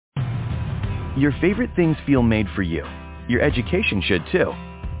Your favorite things feel made for you. Your education should too.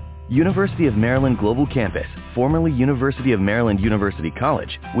 University of Maryland Global Campus, formerly University of Maryland University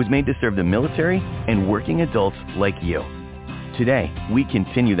College, was made to serve the military and working adults like you. Today, we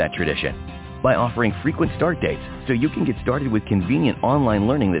continue that tradition by offering frequent start dates so you can get started with convenient online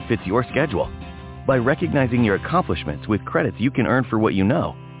learning that fits your schedule, by recognizing your accomplishments with credits you can earn for what you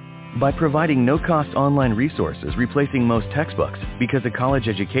know, by providing no-cost online resources replacing most textbooks because a college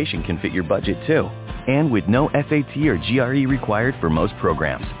education can fit your budget too, and with no SAT or GRE required for most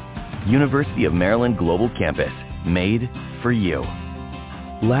programs. University of Maryland Global Campus, made for you.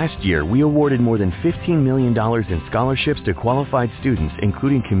 Last year, we awarded more than $15 million in scholarships to qualified students,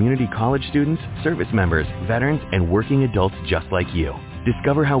 including community college students, service members, veterans, and working adults just like you.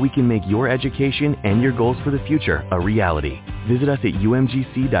 Discover how we can make your education and your goals for the future a reality. Visit us at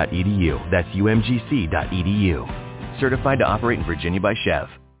umgc.edu. That's umgc.edu. Certified to operate in Virginia by Chev.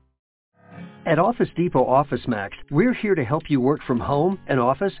 At Office Depot Office Max, we're here to help you work from home, an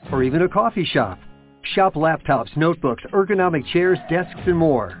office, or even a coffee shop. Shop laptops, notebooks, ergonomic chairs, desks, and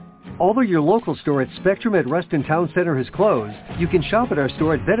more. Although your local store at Spectrum at Reston Town Center has closed, you can shop at our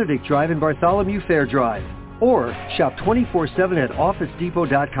store at Benedict Drive and Bartholomew Fair Drive. Or shop 24/7 at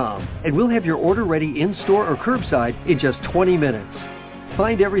OfficeDepot.com, and we'll have your order ready in-store or curbside in just 20 minutes.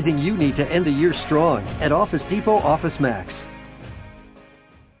 Find everything you need to end the year strong at Office Depot Office Max.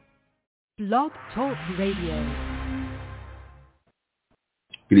 Blog Talk Radio.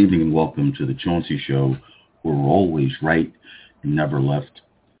 Good evening and welcome to the Chauncey Show, where we're always right and never left.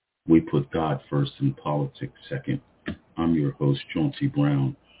 We put God first and politics second. I'm your host, Chauncey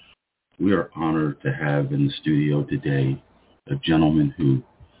Brown. We are honored to have in the studio today a gentleman who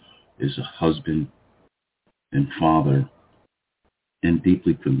is a husband and father and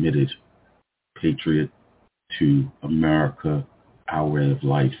deeply committed patriot to America, our way of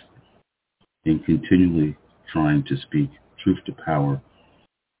life, and continually trying to speak truth to power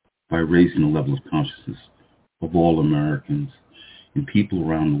by raising the level of consciousness of all Americans and people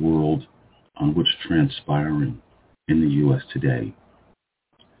around the world on what's transpiring in the U.S. today.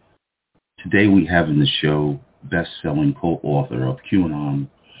 Today we have in the show best-selling co-author of QAnon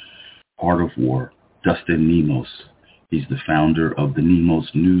Art of War, Dustin Nemos. He's the founder of the Nemos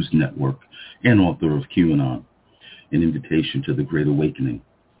News Network and author of QAnon, An Invitation to the Great Awakening.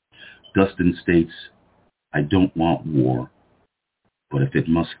 Dustin states, "I don't want war, but if it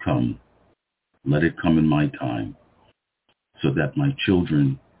must come, let it come in my time, so that my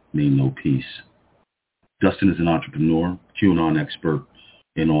children may know peace." Dustin is an entrepreneur, QAnon expert,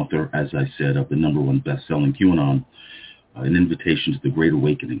 and author, as I said, of the #1 best-selling QAnon, An Invitation to the Great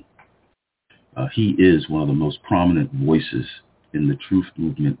Awakening. He is one of the most prominent voices in the truth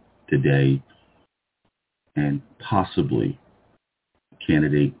movement today, and possibly a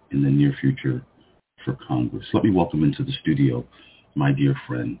candidate in the near future for Congress. Let me welcome into the studio my dear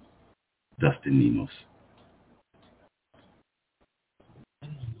friend, Dustin Nemos.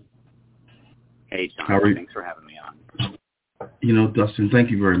 Hey, John. Thanks for having me on. You know, Dustin,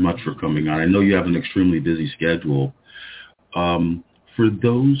 thank you very much for coming on. I know you have an extremely busy schedule. For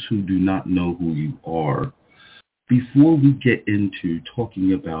those who do not know who you are, before we get into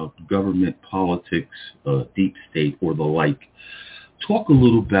talking about government, politics, deep state, or the like, talk a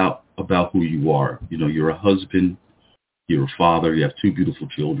little about who you are. You know, you're a husband, you're a father, you have 2 beautiful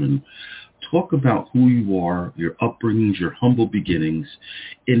children. Talk about who you are, your upbringings, your humble beginnings,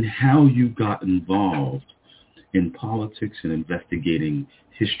 and how you got involved in politics and investigating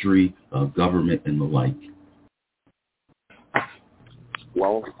history, government, and the like.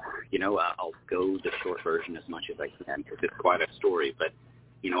 Well, I'll go the short version as much as I can because it's quite a story. But,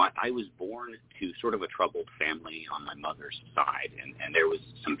 I was born to sort of a troubled family on my mother's side, and there was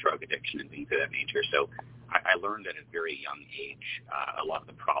some drug addiction and things of that nature. So I learned at a very young age a lot of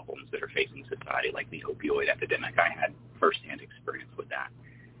the problems that are facing society, like the opioid epidemic. I had firsthand experience with that.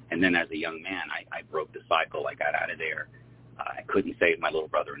 And then as a young man, I broke the cycle. I got out of there. I couldn't save my little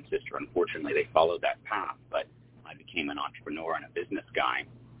brother and sister. Unfortunately, they followed that path, but I became an entrepreneur and a business guy.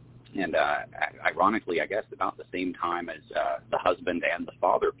 And ironically, I guess about the same time as the husband and the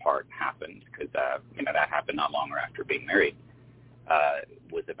father part happened, because that happened not long after being married,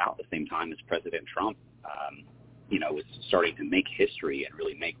 was about the same time as President Trump, was starting to make history and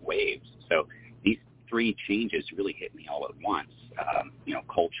really make waves. So these 3 changes really hit me all at once.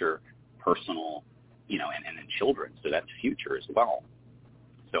 Culture, personal, and then children. So that's future as well.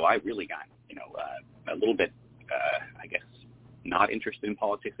 So I really got, a little bit, I guess, not interested in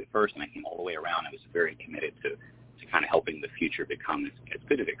politics at first, and I came all the way around. I was very committed to kind of helping the future become as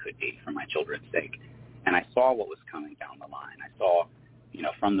good as it could be for my children's sake. And I saw what was coming down the line. I saw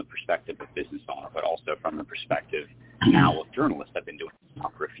from the perspective of business owner, but also from the perspective now of journalists. I've been doing this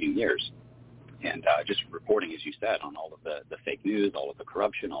now for a few years. And just reporting, as you said, on all of the fake news, all of the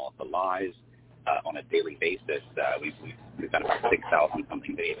corruption, all of the lies on a daily basis. We've got about 6,000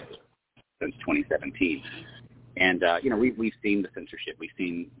 something videos since 2017. And, we've seen the censorship. We've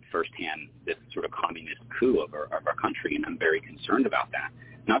seen firsthand this sort of communist coup of our country, and I'm very concerned about that,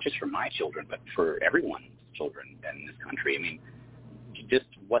 not just for my children, but for everyone's children in this country. I mean, just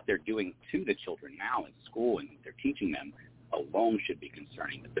what they're doing to the children now in school and what they're teaching them alone should be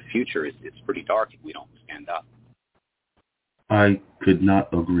concerning. That the future is pretty dark if we don't stand up. I could not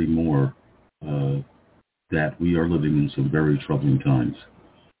agree more that we are living in some very troubling times.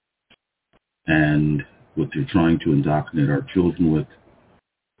 And what they're trying to indoctrinate our children with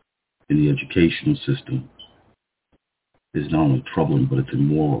in the educational system is not only troubling, but it's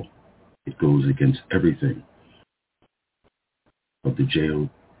immoral. It goes against everything of the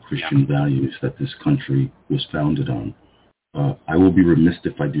Judeo-Christian values that this country was founded on. I will be remiss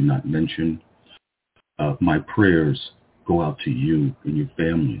if I do not mention my prayers go out to you and your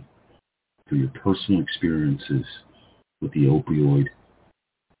family for your personal experiences with the opioid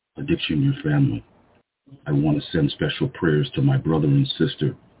addiction in your family. I want to send special prayers to my brother and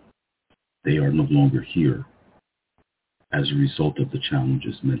sister. They are no longer here as a result of the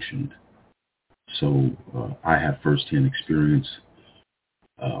challenges mentioned. So I have firsthand experience.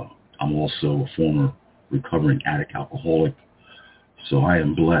 I'm also a former recovering addict alcoholic. So I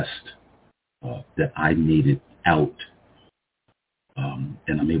am blessed that I made it out.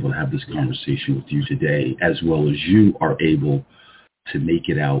 And I'm able to have this conversation with you today, as well as you are able to make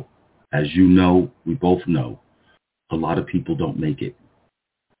it out. As you know, we both know, a lot of people don't make it.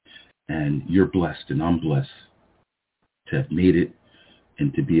 And you're blessed and I'm blessed to have made it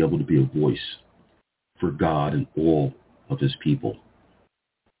and to be able to be a voice for God and all of his people.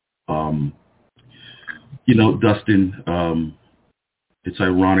 Dustin, it's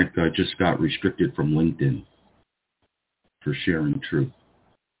ironic I just got restricted from LinkedIn for sharing truth.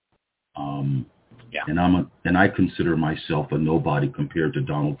 And I consider myself a nobody compared to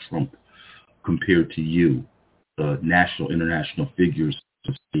Donald Trump, compared to you, the national, international figures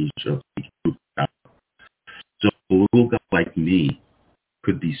of stage of truth. So a little guy like me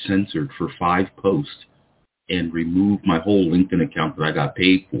could be censored for 5 posts and remove my whole LinkedIn account that I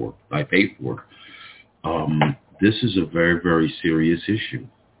paid for. This is a very, very serious issue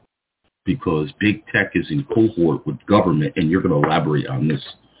because big tech is in cohort with government, and you're going to elaborate on this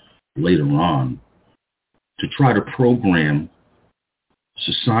later on, to try to program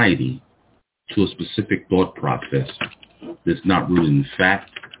society to a specific thought process that's not rooted in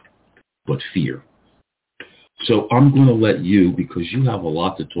fact, but fear. So I'm going to let you, because you have a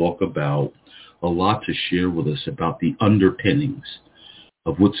lot to talk about, a lot to share with us about the underpinnings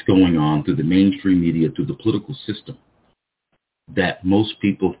of what's going on through the mainstream media, through the political system, that most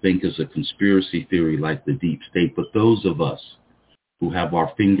people think is a conspiracy theory like the deep state. But those of us who have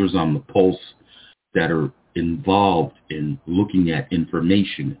our fingers on the pulse, that are involved in looking at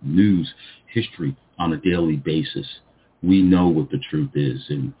information, news, history on a daily basis, we know what the truth is,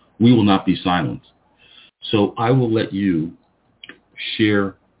 and we will not be silenced. So I will let you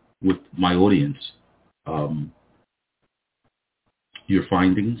share with my audience your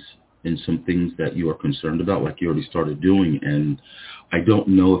findings and some things that you are concerned about, like you already started doing. And I don't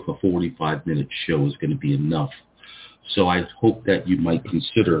know if a 45-minute show is going to be enough. So I hope that you might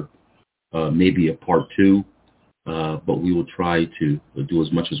consider maybe a part 2, but we will try to do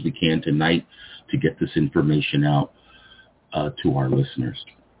as much as we can tonight to get this information out to our listeners.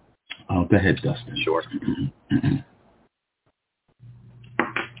 Go ahead, Dustin. Sure.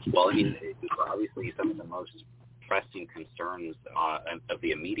 Well, I mean, obviously some of the most pressing concerns of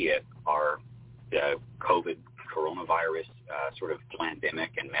the immediate are the COVID coronavirus sort of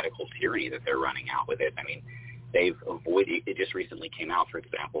pandemic and medical tyranny that they're running out with it. I mean, they've avoided, it just recently came out, for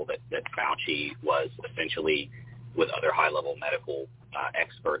example, that Fauci was essentially, with other high-level medical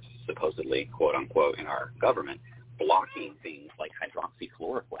experts, supposedly, quote-unquote, in our government, blocking things like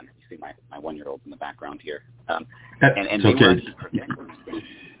hydroxychloroquine. You see my 1-year-old in the background here. And they okay. were actually preventing,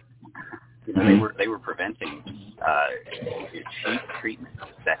 they were preventing cheap treatments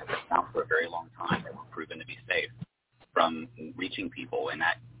that have been out for a very long time that were proven to be safe from reaching people, and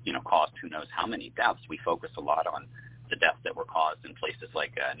that, caused who knows how many deaths. We focus a lot on the deaths that were caused in places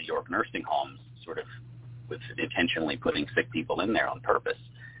like New York nursing homes, sort of with intentionally putting sick people in there on purpose.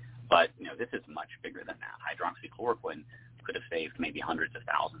 But, this is much bigger than that. Hydroxychloroquine could have saved maybe hundreds of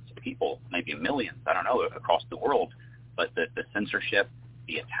thousands of people, maybe millions, I don't know, across the world. But the censorship,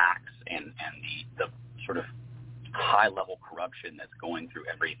 the attacks, and the sort of high-level corruption that's going through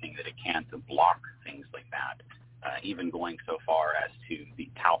everything that it can to block things like that, even going so far as to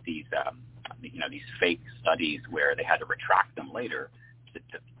tout these fake studies where they had to retract them later to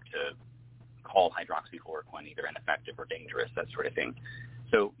call hydroxychloroquine either ineffective or dangerous, that sort of thing.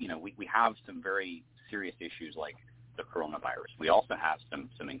 So, we have some very serious issues like the coronavirus. We also have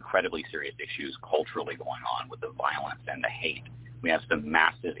some incredibly serious issues culturally going on with the violence and the hate. We have some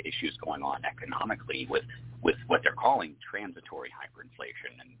massive issues going on economically with what they're calling transitory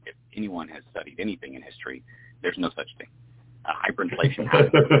hyperinflation. And if anyone has studied anything in history, there's no such thing. Hyperinflation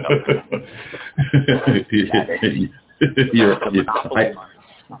happens.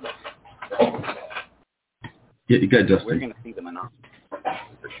 You got Dustin. We're going to see the monopoly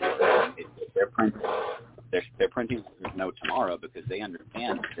for sure. They're printing no tomorrow because they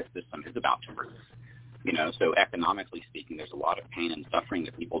understand that this system is about to break. So economically speaking, there's a lot of pain and suffering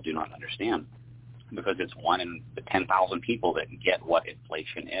that people do not understand because it's 1 in the 10,000 people that get what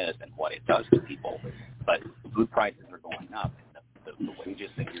inflation is and what it does to people. But food prices are going up. The wages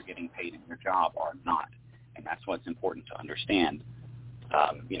that you're getting paid in your job are not. And that's what's important to understand.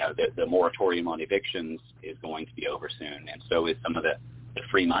 The moratorium on evictions is going to be over soon, and so is some of the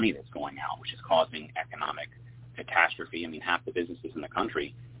free money that's going out, which is causing economic catastrophe. I mean, half the businesses in the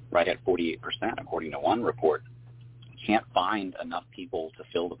country, right at 48%, according to one report, can't find enough people to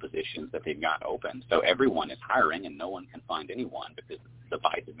fill the positions that they've got open. So everyone is hiring, and no one can find anyone because the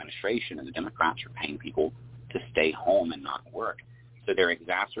Biden administration and the Democrats are paying people to stay home and not work. So they're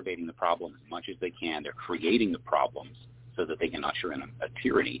exacerbating the problem as much as they can. They're creating the problems so that they can usher in a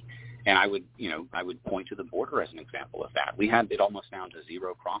tyranny. And I would point to the border as an example of that. We had it almost down to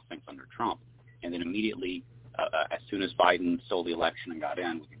 0 crossings under Trump, and then immediately, as soon as Biden stole the election and got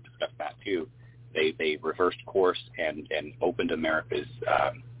in, we can discuss that too. They reversed course and opened America's,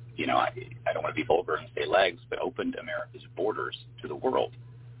 I don't want to be vulgar and say legs, but opened America's borders to the world.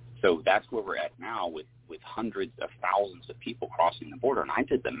 So that's where we're at now with hundreds of thousands of people crossing the border. And I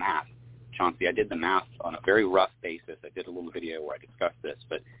did the math, Chauncey. I did the math on a very rough basis. I did a little video where I discussed this,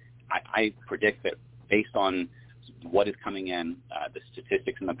 but I predict that based on what is coming in, the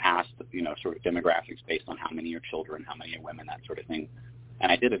statistics in the past, sort of demographics based on how many are children, how many are women, that sort of thing.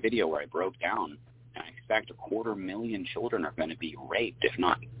 And I did a video where I broke down, and I expect 250,000 children are going to be raped, if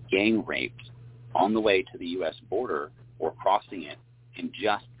not gang raped, on the way to the U.S. border or crossing it in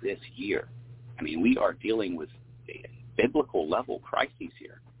just this year. I mean, we are dealing with biblical level crises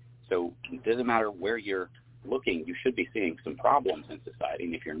here. So it doesn't matter where you're looking, you should be seeing some problems in society.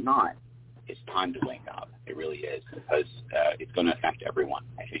 And if you're not, it's time to wake up. It really is, because it's going to affect everyone,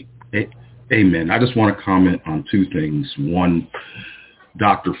 I think. Amen. I just want to comment on two things. One,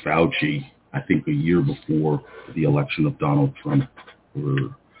 Dr. Fauci, I think a year before the election of Donald Trump,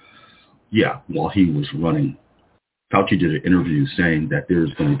 while he was running, Fauci did an interview saying that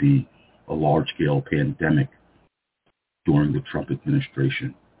there's going to be a large-scale pandemic during the Trump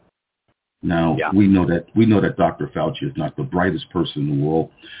administration. Now, we know that Dr. Fauci is not the brightest person in the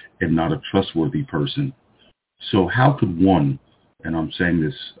world and not a trustworthy person. So how could one, and I'm saying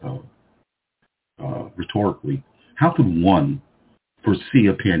this rhetorically, how could one foresee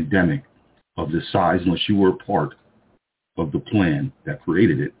a pandemic of this size unless you were a part of the plan that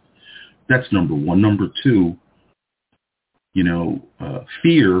created it? That's number one. Number two,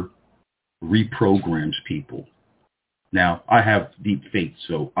 fear reprograms people. Now, I have deep faith,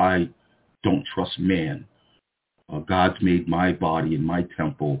 so I don't trust man. God's made my body and my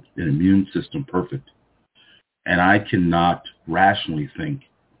temple and immune system perfect. And I cannot rationally think,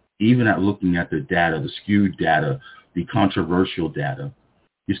 even at looking at the data, the skewed data, the controversial data,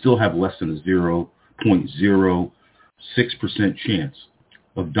 you still have less than a 0.06% chance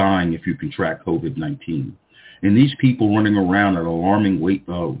of dying if you contract COVID-19. And these people running around at an alarming rate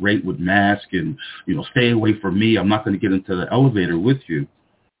with masks and, stay away from me, I'm not going to get into the elevator with you,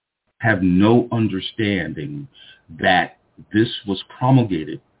 have no understanding that this was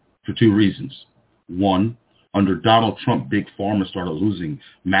promulgated for two reasons. One, under Donald Trump, Big Pharma started losing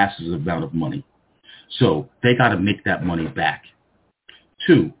massive amount of money. So they got to make that money back.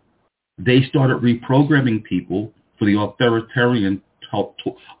 Two, they started reprogramming people for the authoritarian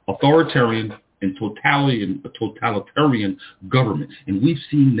and totalitarian government. And we've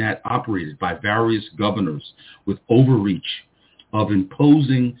seen that operated by various governors with overreach of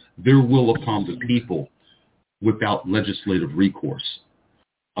imposing their will upon the people without legislative recourse.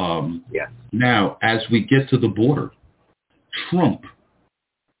 Now, as we get to the border, Trump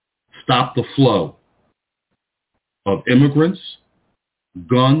stopped the flow of immigrants,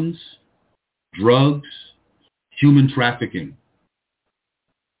 guns, drugs, human trafficking.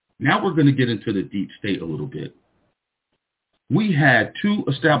 Now we're going to get into the deep state a little bit. we had two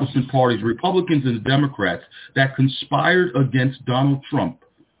establishment parties, Republicans and Democrats, that conspired against Donald Trump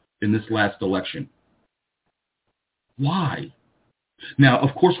in this last election. Why? Now,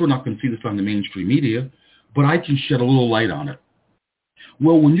 of course, we're not going to see this on the mainstream media, but I can shed a little light on it.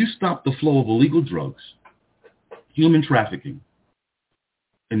 Well, when you stop the flow of illegal drugs, human trafficking,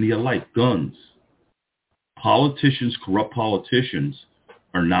 and the alike, guns, politicians, corrupt politicians,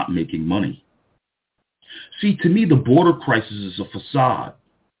 are not making money. See, to me, the border crisis is a facade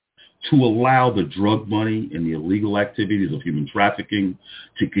to allow the drug money and the illegal activities of human trafficking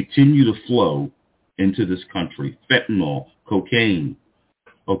to continue to flow into this country. Fentanyl, cocaine,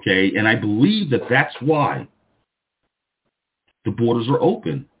 okay? And I believe that that's why the borders are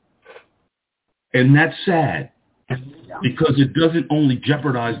open. And that's sad, because it doesn't only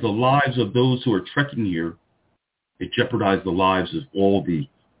jeopardize the lives of those who are trekking here, it jeopardized the lives of all the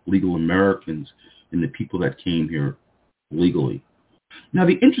legal Americans and the people that came here legally. Now,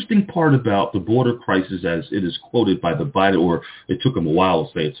 the interesting part about the border crisis, as it is quoted by the Biden, or it took them a while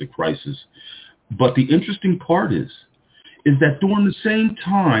to say it's a crisis, but the interesting part is that during the same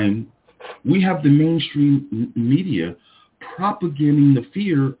time, we have the mainstream media propagating the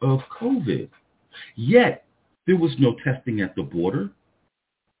fear of COVID. Yet, there was no testing at the border.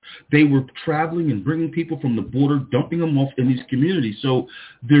 They were traveling and bringing people from the border, dumping them off in these communities. So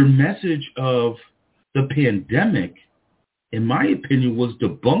their message of the pandemic, in my opinion, was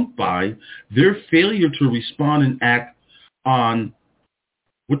debunked by their failure to respond and act on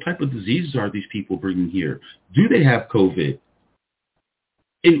what type of diseases are these people bringing here? Do they have COVID?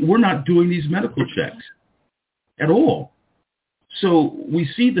 And we're not doing these medical checks at all. So we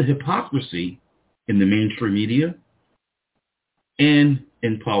see the hypocrisy in the mainstream media and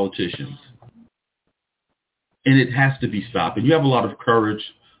in politicians. And it has to be stopped. And you have a lot of courage.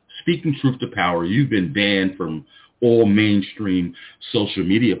 Speaking truth to power, you've been banned from all mainstream social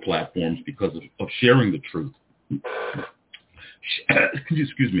media platforms because of sharing the truth.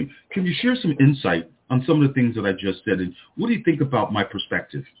 Excuse me. Can you share some insight on some of the things that I just said? And what do you think about my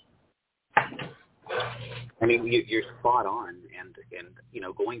perspective? I mean, you're spot on, and you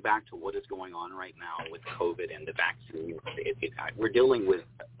know, going back to what is going on right now with COVID and the vaccine, we're dealing with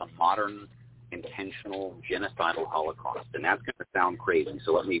a modern, intentional, genocidal Holocaust, and that's going to sound crazy.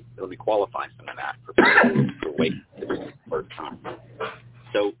 So let me qualify some of that for waiting the first time.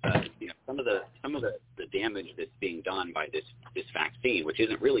 So you know, some of the damage that's being done by this vaccine, which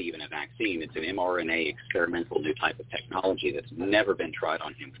isn't really even a vaccine, it's an mRNA experimental new type of technology that's never been tried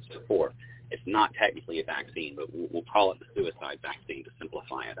on humans before. It's not technically a vaccine, but we'll call it the suicide vaccine to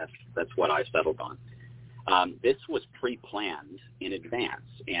simplify it. That's what I've settled on. This was pre-planned in advance,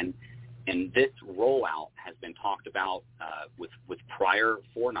 and this rollout has been talked about with prior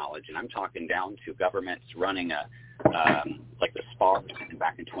foreknowledge, and I'm talking down to governments running like the SPARS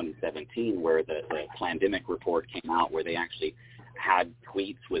back in 2017, where the pandemic report came out, where they actually had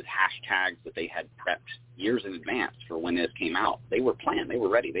tweets with hashtags that they had prepped years in advance for when this came out. They were planned. They were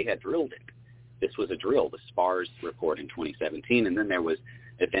ready. They had drilled it. This was a drill, the SPARS report in 2017, and then there was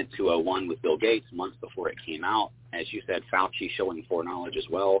Event 201 with Bill Gates months before it came out. As you said, Fauci showing foreknowledge as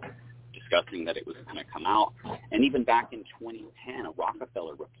well, discussing that it was going to come out. And even back in 2010, a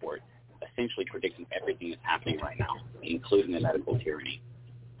Rockefeller report essentially predicting everything that's happening right now, including the medical tyranny.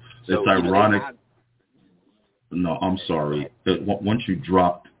 So, it's ironic. No, I'm sorry. Once you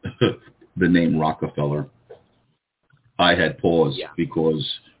dropped the name Rockefeller, I had paused because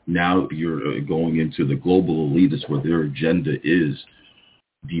now you're going into the global elitists where their agenda is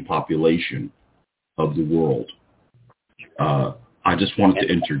depopulation of the world. I just wanted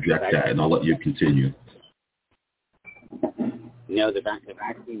to interject that, and I'll let you continue. No, the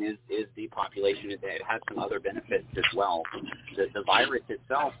vaccine is depopulation. It has some other benefits as well. The virus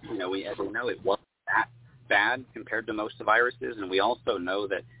itself, you know, as we know, it wasn't that bad compared to most of the viruses, and we also know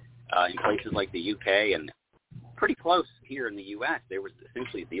that in places like the UK and pretty close here in the U.S., there was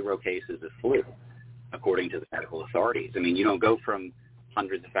essentially 0 cases of flu, according to the medical authorities. I mean, you don't go from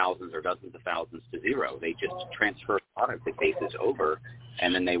hundreds of thousands or dozens of thousands to 0. They just transferred a lot of the cases over,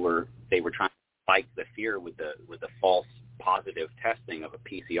 and then they were trying to fight the fear with the false positive testing of a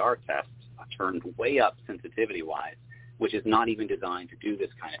PCR test, turned way up sensitivity-wise, which is not even designed to do this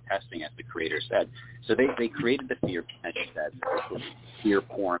kind of testing, as the creator said. So they created the fear, as you said, fear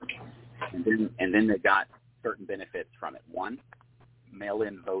porn, and then they got certain benefits from it. 1,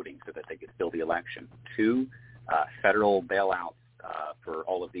 mail-in voting so that they could steal the election. 2, federal bailouts for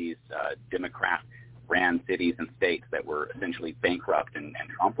all of these Democrat-ran cities and states that were essentially bankrupt, and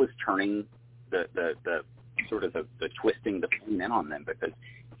Trump was turning the sort of the twisting the pain in on them because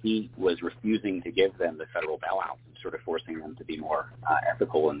he was refusing to give them the federal bailouts and sort of forcing them to be more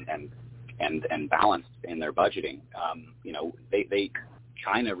ethical and balanced in their budgeting.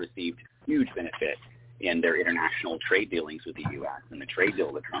 China received huge benefit in their international trade dealings with the U.S. and the trade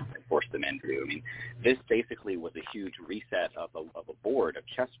deal that Trump had forced them into. I mean, this basically was a huge reset of a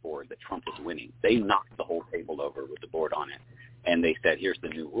chessboard that Trump was winning. They knocked the whole table over with the board on it, and they said, here's the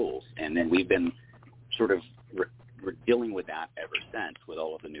new rules. And then we've been sort of we're dealing with that ever since, with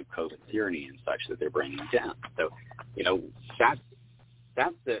all of the new COVID tyranny and such that they're bringing down. So,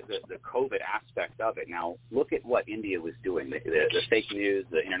 that's the COVID aspect of it. Now, look at what India was doing. The fake news,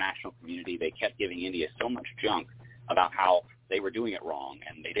 the international community, they kept giving India so much junk about how they were doing it wrong,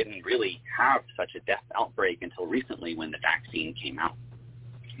 and they didn't really have such a death outbreak until recently when the vaccine came out.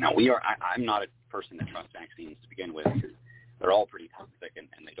 Now, I'm not a person that trusts vaccines to begin with, because they're all pretty toxic and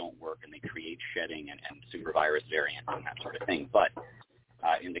they don't work, and they create shedding and super virus variants and that sort of thing. But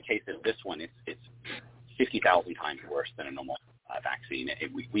in the case of this one, it's 50,000 times worse than a normal vaccine.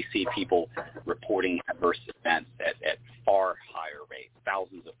 We see people reporting adverse events at far higher rates,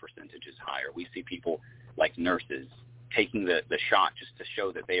 thousands of percentages higher. We see people like nurses taking the shot just to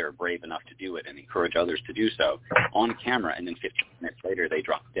show that they are brave enough to do it and encourage others to do so on camera, and then 15 minutes later they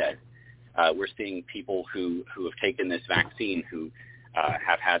drop dead. We're seeing people who have taken this vaccine who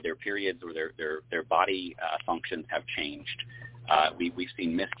have had their periods or their body functions have changed. We've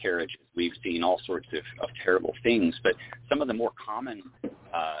seen miscarriages. We've seen all sorts of terrible things. But some of the more common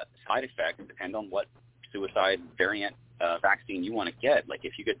side effects depend on what suicide variant vaccine you want to get. Like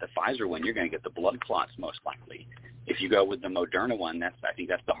if you get the Pfizer one, you're going to get the blood clots most likely. If you go with the Moderna one, I think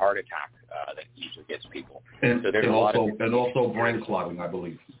that's the heart attack that usually gets people. And, so there's and also brain clotting, I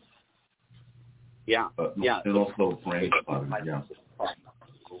believe. Yeah. And also brain clotting, yeah.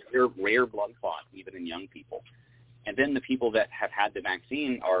 Rare blood clots, even in young people. And then the people that have had the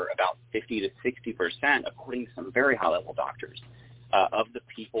vaccine are about 50 to 60%, according to some very high-level doctors, of the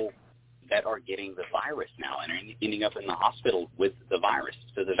people that are getting the virus now and are ending up in the hospital with the virus.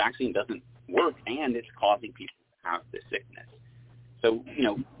 So the vaccine doesn't work, and it's causing people to have the sickness. So,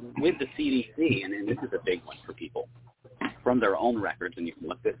 with the CDC, and this is a big one for people, from their own records, and you can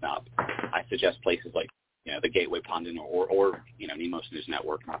look this up, I suggest places like, the Gateway Pundit or Nemos News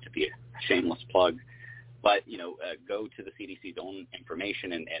Network, not to be a shameless plug, but, go to the CDC's own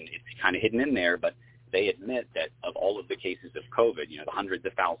information, and it's kind of hidden in there, but they admit that of all of the cases of COVID, the hundreds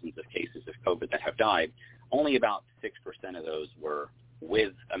of thousands of cases of COVID that have died, only about 6% of those were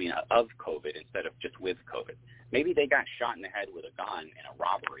of COVID instead of just with COVID. Maybe they got shot in the head with a gun in a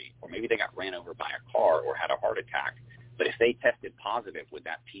robbery, or maybe they got ran over by a car or had a heart attack. But if they tested positive with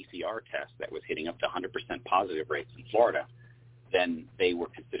that PCR test that was hitting up to 100% positive rates in Florida, then they were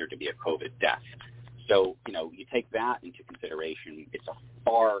considered to be a COVID death. So, you take that into consideration, it's a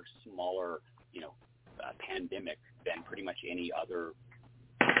far smaller, pandemic than pretty much any other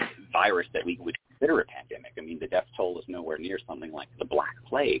virus that we would consider a pandemic. I mean, the death toll is nowhere near something like the Black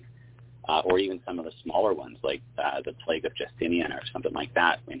Plague, or even some of the smaller ones like the Plague of Justinian or something like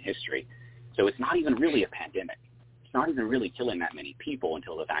that in history. So it's not even really a pandemic. It's not even really killing that many people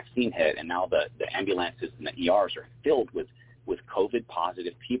until the vaccine hit, and now the ambulances and the ERs are filled with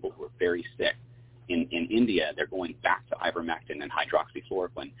COVID-positive people who are very sick. In India, they're going back to ivermectin and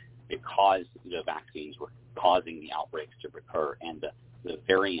hydroxychloroquine because the vaccines were causing the outbreaks to recur, and the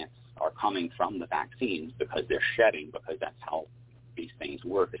variants are coming from the vaccines because they're shedding, because that's how these things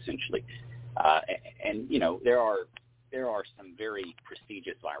work, essentially. And there are some very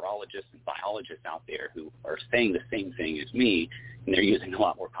prestigious virologists and biologists out there who are saying the same thing as me, and they're using a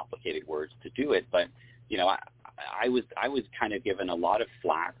lot more complicated words to do it. But I was kind of given a lot of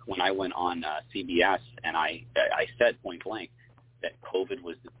flack when I went on CBS, and I said point blank that COVID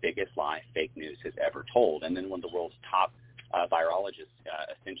was the biggest lie fake news has ever told. And then when the world's top virologists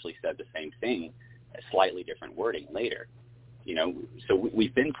essentially said the same thing, slightly different wording later. So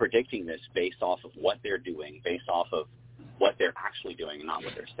we've been predicting this based off of what they're doing, based off of what they're actually doing, and not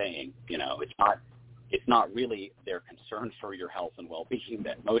what they're saying. It's not really their concern for your health and well-being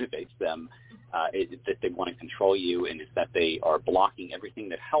that motivates them. It's that they want to control you, and it's that they are blocking everything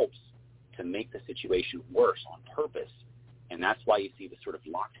that helps to make the situation worse on purpose. And that's why you see the sort of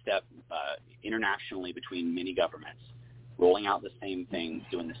lockstep internationally between many governments rolling out the same things,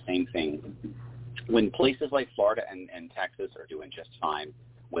 doing the same thing, when places like Florida and Texas are doing just fine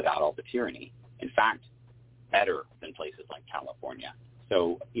without all the tyranny. In fact, better than places like California.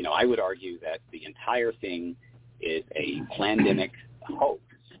 So, I would argue that the entire thing is a pandemic hoax.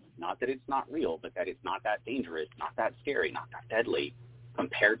 Not that it's not real, but that it's not that dangerous, not that scary, not that deadly,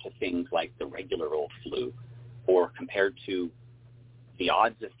 compared to things like the regular old flu, or compared to the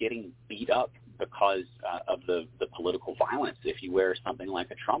odds of getting beat up because of the political violence. If you wear something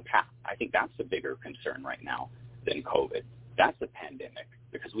like a Trump hat, I think that's a bigger concern right now than COVID. That's a pandemic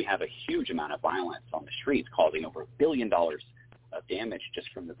because we have a huge amount of violence on the streets causing over $1 billion of damage just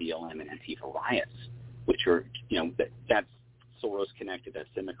from the BLM and Antifa riots, which are, that's Soros connected, that's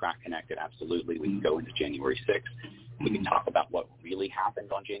Democrat connected, absolutely. We can go into January 6th. We can talk about what really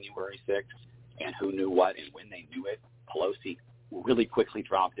happened on January 6th and who knew what and when they knew it. Pelosi really quickly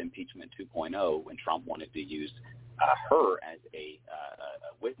dropped impeachment 2.0 when Trump wanted to use her as a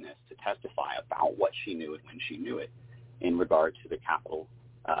witness to testify about what she knew and when she knew it in regard to the Capitol,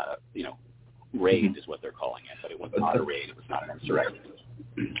 raid is what they're calling it, but it was not a raid. It was not an insurrection.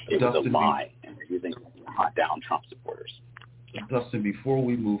 It was a lie, and they're using it to hunt down Trump supporters. Dustin, before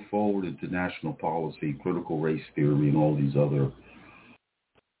we move forward into national policy, critical race theory, and all these other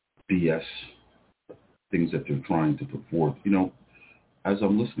BS things that they're trying to put forth, as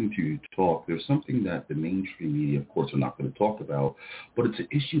I'm listening to you talk, there's something that the mainstream media, of course, are not going to talk about, but it's an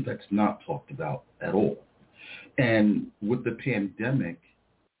issue that's not talked about at all. And with the pandemic,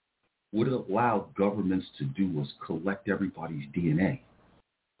 what it allowed governments to do was collect everybody's DNA,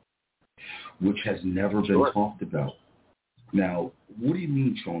 which has never been talked about. Now, what do you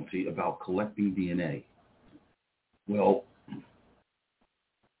mean, Chauncey, about collecting DNA? Well,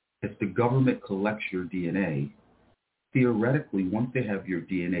 if the government collects your DNA, theoretically, once they have your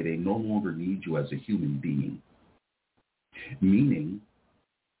DNA, they no longer need you as a human being. Meaning,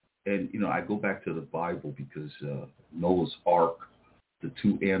 and, I go back to the Bible because Noah's Ark, the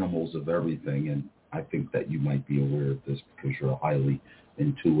two animals of everything, and I think that you might be aware of this because you're a highly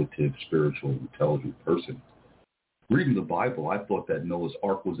intuitive, spiritual, intelligent person. Reading the Bible, I thought that Noah's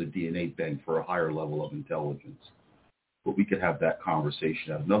Ark was a DNA bank for a higher level of intelligence. But we could have that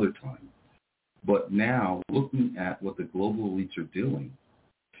conversation at another time. But now, looking at what the global elites are doing,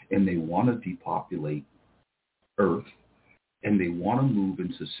 and they want to depopulate Earth, and they want to move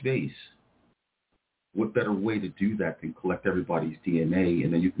into space, what better way to do that than collect everybody's DNA,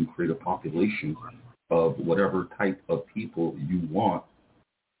 and then you can create a population of whatever type of people you want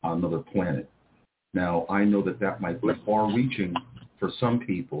on another planet. Now, I know that might be far-reaching for some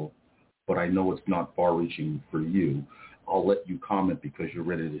people, but I know it's not far-reaching for you. I'll let you comment because you're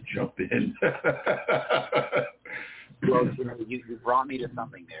ready to jump in. Well, you brought me to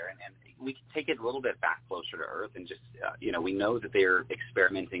something there, and we can take it a little bit back closer to Earth and just, we know that they're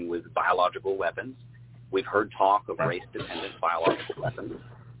experimenting with biological weapons. We've heard talk of race-dependent biological weapons.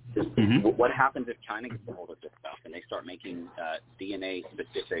 What happens if China gets a hold of this stuff and they start making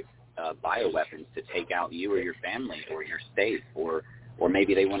DNA-specific bioweapons to take out you or your family or your state, or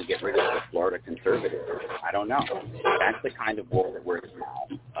maybe they want to get rid of the Florida conservatives? I don't know. That's the kind of war that we're in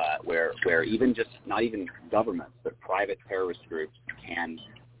now, where even just not even governments, but private terrorist groups can,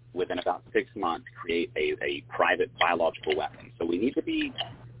 within about 6 months, create a private biological weapon. So we need to be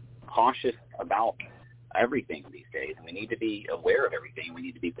cautious about everything these days, and we need to be aware of everything. We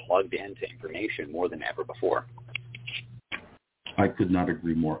need to be plugged into information more than ever before. I could not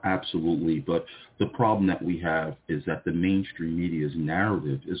agree more, absolutely. But the problem that we have is that the mainstream media's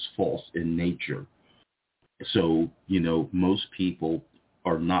narrative is false in nature. So, most people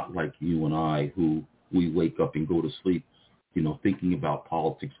are not like you and I, who we wake up and go to sleep, thinking about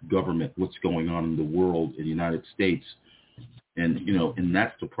politics, government, what's going on in the world, in the United States. And, and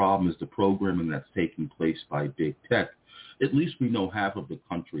that's the problem, is the programming that's taking place by big tech. At least we know half of the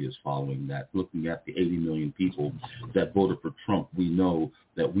country is following that. Looking at the 80 million people that voted for Trump, we know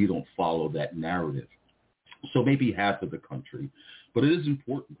that we don't follow that narrative. So maybe half of the country. But it is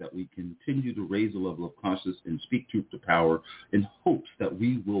important that we continue to raise the level of consciousness and speak truth to power in hopes that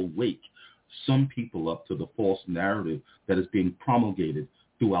we will wake some people up to the false narrative that is being promulgated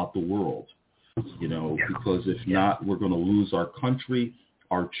throughout the world. Because if not, we're going to lose our country,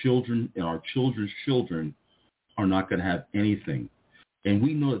 our children, and our children's children are not going to have anything. And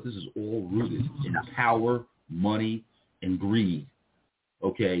we know that this is all rooted in power, money, and greed.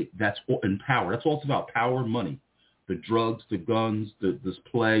 Okay, that's all in power. That's all it's about, power, money. The drugs, the guns, this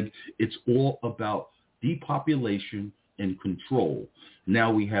plague, it's all about depopulation and control.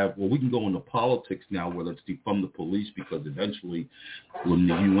 Now we can go into politics now, where let's defund the police, because eventually when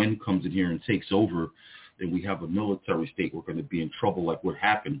the UN comes in here and takes over and we have a military state, we're going to be in trouble like what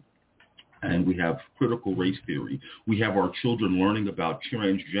happened. And we have critical race theory. We have our children learning about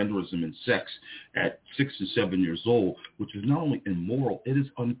transgenderism and sex at 6 and 7 years old, which is not only immoral, it is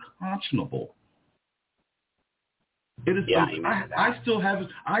unconscionable. It is. I still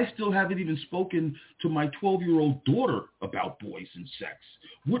haven't even spoken to my 12-year-old daughter about boys and sex.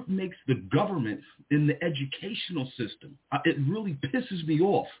 What makes the government in the educational system? It really pisses me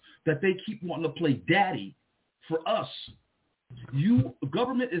off that they keep wanting to play daddy for us.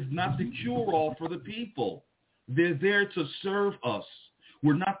 Government is not the cure-all for the people. They're there to serve us.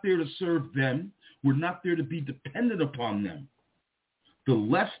 We're not there to serve them. We're not there to be dependent upon them. The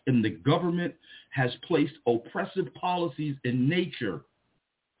left and the government has placed oppressive policies in nature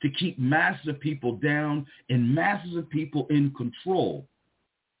to keep masses of people down and masses of people in control.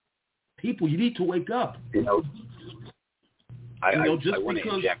 People, you need to wake up. I want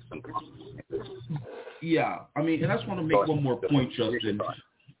to inject some. Yeah, I mean, and I just want to make one more point, Justin.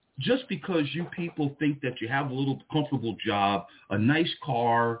 Just because you people think that you have a little comfortable job, a nice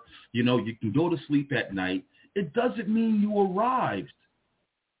car, you can go to sleep at night, it doesn't mean you arrived.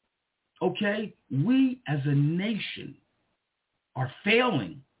 Okay? We as a nation are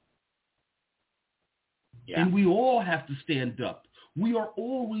failing. Yeah. And we all have to stand up. We are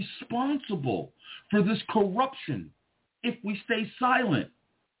all responsible for this corruption if we stay silent.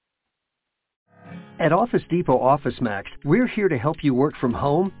 At Office Depot Office Max, we're here to help you work from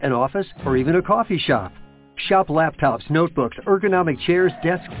home, an office, or even a coffee shop. Shop laptops, notebooks, ergonomic chairs,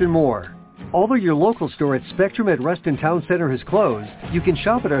 desks, and more. Although your local store at Spectrum at Reston Town Center has closed, you can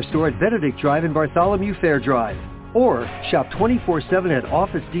shop at our store at Benedict Drive and Bartholomew Fair Drive. Or shop 24/7 at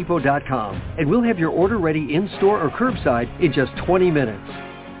OfficeDepot.com, and we'll have your order ready in-store or curbside in just 20 minutes.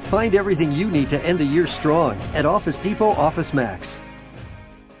 Find everything you need to end the year strong at Office Depot Office Max.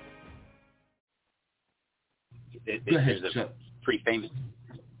 There's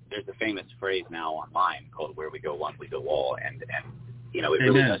a famous phrase now online called "Where we go one, we go all," and it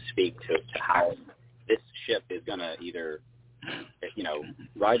really does speak to how this ship is going to either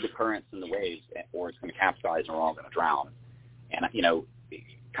ride the currents and the waves, or it's going to capsize and we're all going to drown. And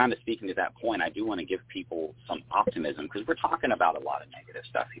kind of speaking to that point, I do want to give people some optimism, because we're talking about a lot of negative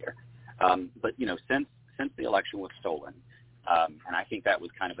stuff here. But since the election was stolen. And I think that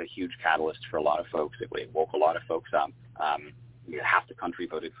was kind of a huge catalyst for a lot of folks. It woke a lot of folks up. Half the country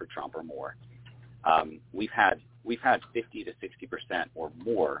voted for Trump or more. We've had 50 to 60% or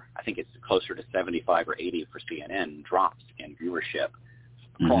more. I think it's closer to 75 or 80 for CNN drops in viewership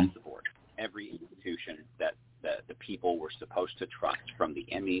across the board. Every institution that the people were supposed to trust, from the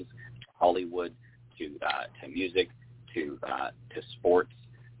Emmys, to Hollywood, to music, to sports,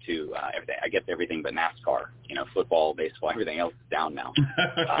 to everything. I guess everything but NASCAR. Football, baseball, everything else is down now.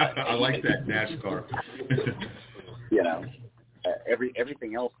 I like that, NASCAR.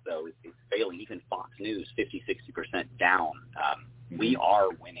 Everything else, though, is failing. Even Fox News, 50-60% down. We are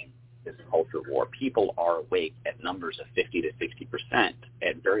winning this culture war. People are awake at numbers of 50 to 60%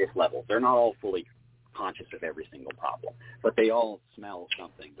 at various levels. They're not all fully conscious of every single problem, but they all smell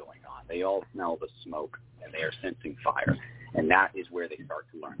something going on. They all smell the smoke, and they are sensing fire. And that is where they start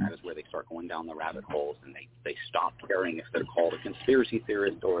to learn. That is where they start going down the rabbit holes, and they stop caring if they're called a conspiracy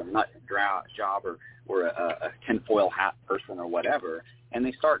theorist or a nut job or a tinfoil hat person or whatever, and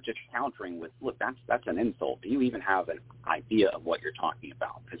they start just countering with, look, that's an insult. Do you even have an idea of what you're talking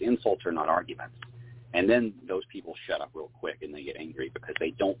about? Because insults are not arguments. And then those people shut up real quick, and they get angry because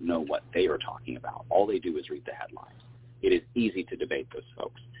they don't know what they are talking about. All they do is read the headlines. It is easy to debate those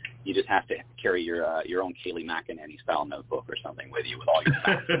folks. You just have to carry your own Kayleigh McEnany style notebook or something with you with all your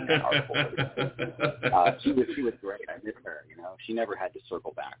facts and articles. She was great. I miss her. She never had to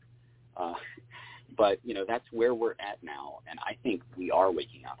circle back. But that's where we're at now, and I think we are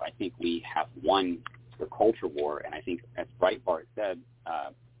waking up. I think we have won the culture war, and I think, as Breitbart said,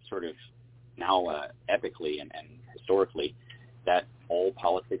 sort of now epically and historically, that all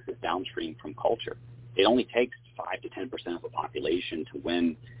politics is downstream from culture. It only takes 5 to 10% of the population to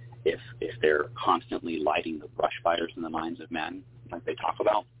win if they're constantly lighting the brush fires in the minds of men, like they talk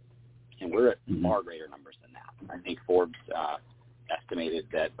about. And we're at far greater numbers than that. I think Forbes estimated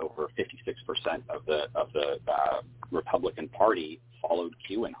that over 56% of the Republican Party followed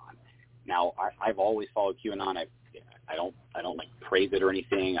QAnon. Now, I've always followed QAnon. I don't like praise it or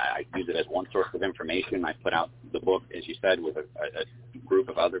anything. I use it as one source of information. I put out the book, as you said, with a group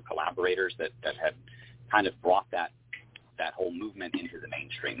of other collaborators that had kind of brought that whole movement into the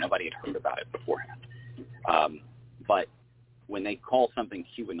mainstream. Nobody had heard about it beforehand. But when they call something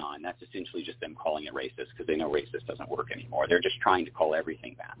QAnon, that's essentially just them calling it racist, because they know racist doesn't work anymore. They're just trying to call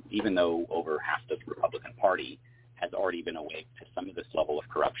everything that, even though over half the Republican Party has already been awake to some of this level of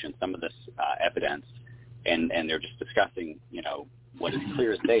corruption, some of this evidence, and they're just discussing, what is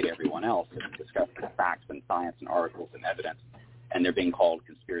clear as day to everyone else, and discussing facts and science and articles and evidence, and they're being called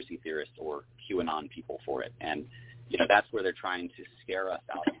conspiracy theorists or QAnon people for it. And that's where they're trying to scare us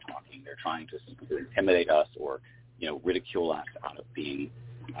out of talking. They're trying to intimidate us or, ridicule us out of being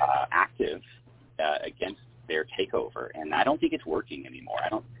active against their takeover. And I don't think it's working anymore.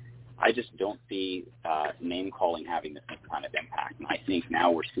 I just don't see name-calling having the same kind of impact. And I think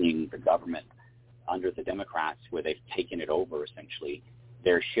now we're seeing the government under the Democrats where they've taken it over, essentially.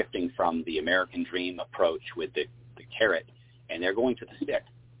 They're shifting from the American dream approach with the carrot, and they're going to the stick.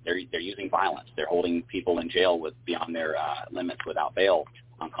 They're using violence. They're holding people in jail beyond their limits without bail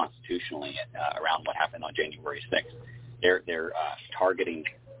unconstitutionally around what happened on January 6th. They're targeting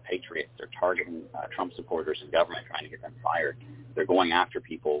patriots. They're targeting Trump supporters in government, trying to get them fired. They're going after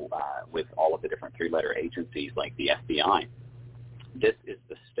people with all of the different three-letter agencies like the FBI. This is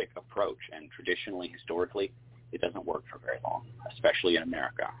the stick approach, and traditionally, historically, it doesn't work for very long, especially in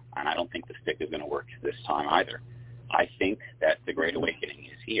America. And I don't think the stick is going to work this time either. I think that the Great Awakening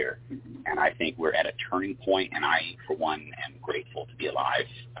is here, and I think we're at a turning point, and I, for one, am grateful to be alive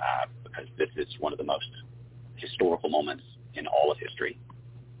because this is one of the most historical moments in all of history.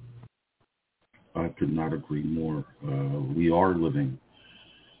 I could not agree more. We are living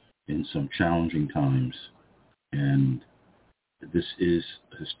in some challenging times, and this is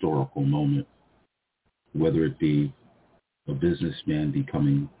a historical moment, whether it be a businessman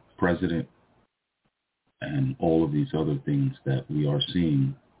becoming president and all of these other things that we are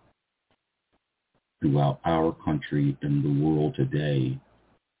seeing throughout our country and the world today.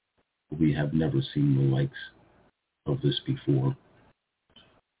 We have never seen the likes of this before.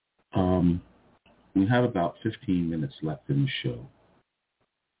 We have about 15 minutes left in the show,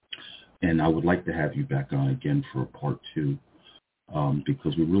 and I would like to have you back on again for a part 2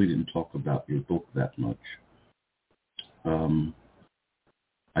 because we really didn't talk about your book that much.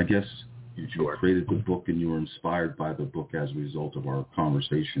 I guess you created the book and you were inspired by the book as a result of our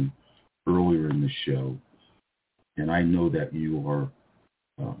conversation earlier in the show, and I know that you are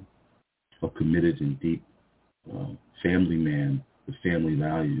a committed and deep family man with family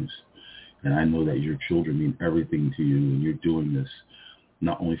values. And I know that your children mean everything to you, and you're doing this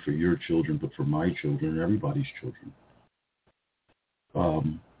not only for your children, but for my children and everybody's children.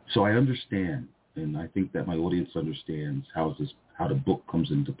 So I understand, and I think that my audience understands how the book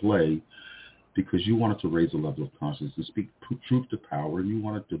comes into play, because you wanted to raise a level of consciousness and speak truth to power, and you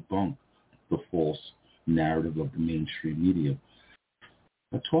wanted to debunk the false narrative of the mainstream media.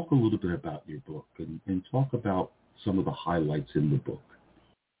 Now, talk a little bit about your book and talk about some of the highlights in the book.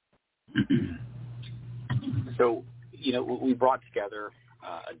 So, we brought together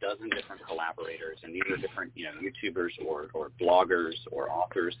a dozen different collaborators, and these are different, YouTubers or bloggers or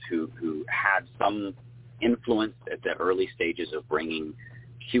authors who had some influence at the early stages of bringing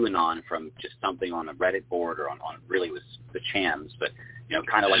QAnon from just something on a Reddit board or on really was the Chams, but,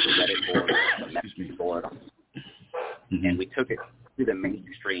 kind of like the Reddit board or the message board. And we took it to the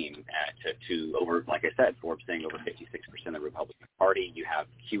mainstream to over, like I said, Forbes saying over 56% of the Republican Party. You have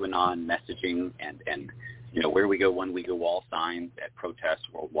QAnon messaging and where we go, when we go, all signs at protests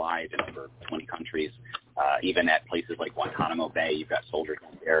worldwide in over 20 countries. Even at places like Guantanamo Bay, you've got soldiers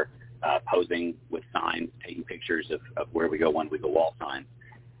on there posing with signs, taking pictures of where we go, when we go, all signs.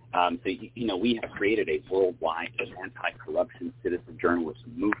 So, we have created a worldwide anti-corruption citizen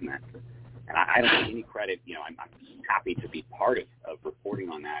journalism movement. And I don't take any credit. I'm happy to be part of reporting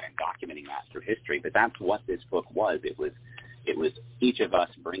on that and documenting that through history. But that's what this book was. It was each of us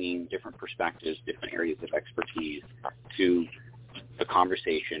bringing different perspectives, different areas of expertise to the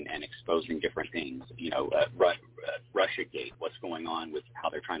conversation and exposing different things. Russiagate, what's going on with how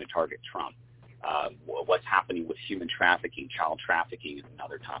they're trying to target Trump. What's happening with human trafficking, child trafficking is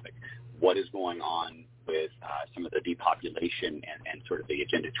another topic. What is going on with some of the depopulation and sort of the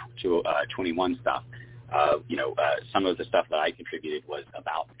Agenda 21 stuff. Some of the stuff that I contributed was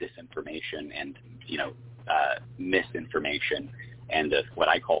about disinformation and, misinformation and what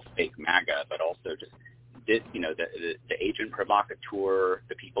I call fake MAGA, but also just, the agent provocateur,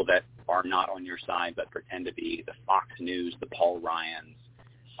 the people that are not on your side but pretend to be, the Fox News, the Paul Ryans,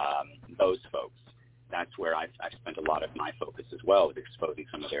 those folks. That's where I've spent a lot of my focus as well, with exposing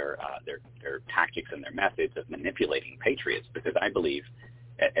some of their tactics and their methods of manipulating patriots, because I believe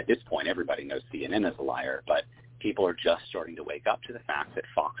at this point everybody knows CNN is a liar, but people are just starting to wake up to the fact that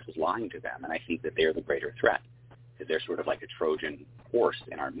Fox was lying to them, and I think that they're the greater threat, because they're sort of like a Trojan horse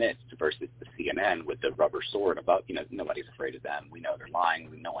in our midst versus the CNN with the rubber sword about, nobody's afraid of them. We know they're lying.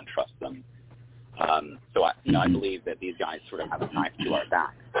 No one trusts them. So I believe that these guys sort of have a knife to our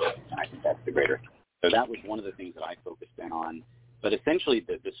back, and I think that's the greater threat. So that was one of the things that I focused in on. But essentially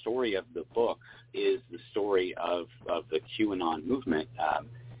the story of the book is the story of the QAnon movement.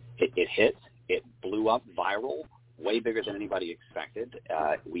 It hit, it blew up viral way bigger than anybody expected.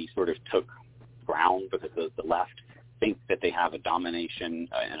 We sort of took ground because the left think that they have a domination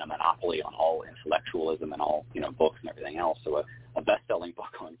and a monopoly on all intellectualism and all, books and everything else. So a best-selling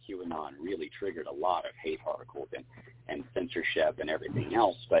book on QAnon really triggered a lot of hate articles and censorship and everything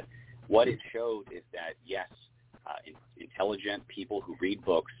else. But what it showed is that, yes, intelligent people who read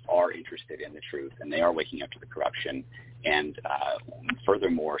books are interested in the truth, and they are waking up to the corruption. And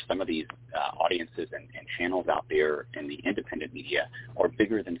furthermore, some of these audiences and channels out there in the independent media are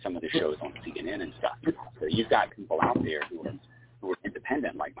bigger than some of the shows on CNN and stuff. So you've got people out there who are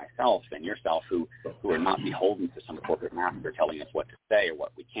independent, like myself and yourself, who are not beholden to some corporate master telling us what to say or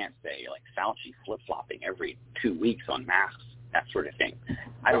what we can't say, like Fauci flip-flopping every 2 weeks on masks, that sort of thing.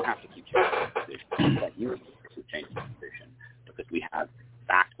 I don't have to keep changing my position, but you have to change my position because we have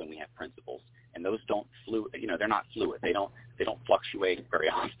facts and we have principles, and those don't they're not fluid. They don't fluctuate very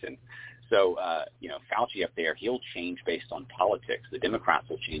often. So Fauci up there, he'll change based on politics. The Democrats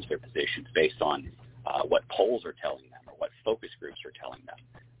will change their positions based on what polls are telling them or what focus groups are telling them.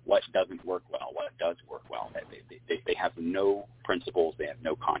 What doesn't work well, what does work well. They have no principles. They have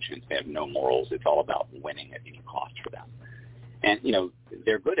no conscience. They have no morals. It's all about winning at any cost for them. And,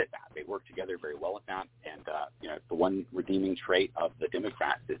 they're good at that. They work together very well at that. And, the one redeeming trait of the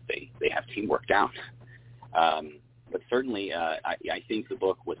Democrats is they have teamwork down. But certainly, I think the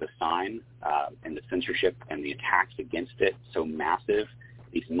book was a sign, and the censorship and the attacks against it so massive.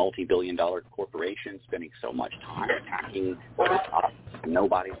 These multi-billion-dollar corporations spending so much time attacking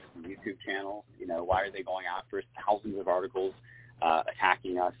nobody's YouTube channel. Why are they going after thousands of articles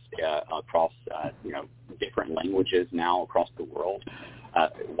attacking us across, different languages now across the world?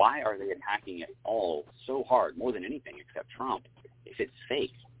 Why are they attacking it all so hard, more than anything except Trump, if it's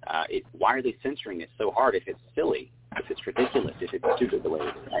fake? Why are they censoring it so hard if it's silly, if it's ridiculous, if it's stupid the way it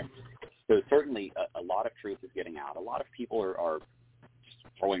is? Right? So certainly a lot of truth is getting out. A lot of people are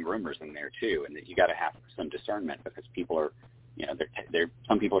throwing rumors in there too, and that you got to have some discernment because people are,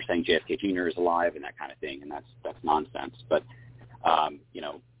 some people are saying JFK Jr. is alive and that kind of thing, and that's nonsense. But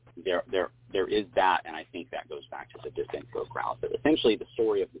there is that, and I think that goes back to the disinfo crowd. But essentially, the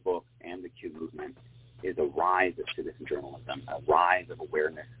story of the book and the Q movement is a rise of citizen journalism, a rise of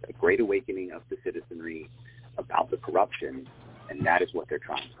awareness, a great awakening of the citizenry about the corruption, and that is what they're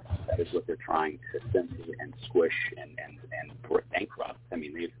trying. That is what they're trying to censor and squish and bankrupt. I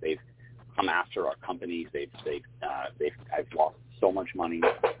mean, they've come after our companies. I've lost so much money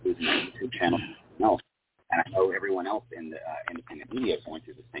losing my YouTube channel. No. And I know everyone else in the independent media is going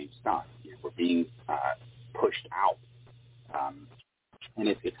through the same stuff. We're being pushed out. And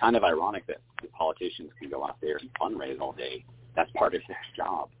it's kind of ironic that the politicians can go out there and fundraise all day. That's part of their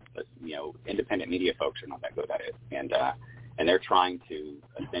job. But, independent media folks are not that good at it. And they're trying to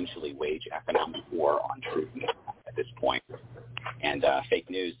essentially wage economic war on truth at this point. And fake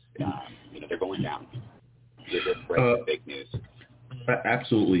news, they're going down. They're spreading fake news.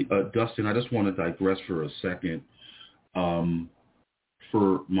 Absolutely. Dustin, I just want to digress for a second.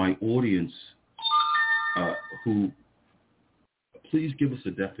 For my audience who, please give us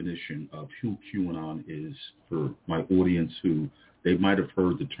a definition of who QAnon is for my audience who they might have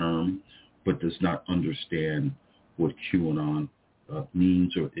heard the term but does not understand what QAnon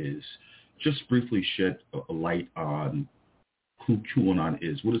means or is. Just briefly shed a light on who QAnon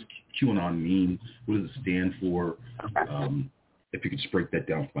is. What does QAnon mean? What does it stand for? If you could just break that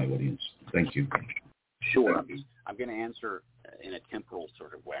down for my audience. Thank you. Sure. I'm going to answer in a temporal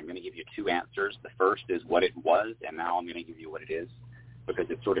sort of way. I'm going to give you two answers. The first is what it was, and now I'm going to give you what it is because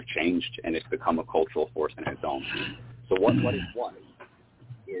it's sort of changed and it's become a cultural force in its own. So what it was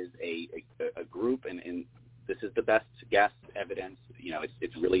is a group, and this is the best guess evidence.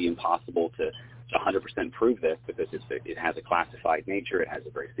 It's really impossible to 100% prove this because it has a classified nature. It has a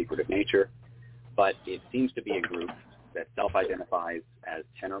very secretive nature. But it seems to be a group that self-identifies as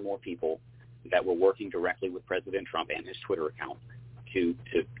 10 or more people that were working directly with President Trump and his Twitter account to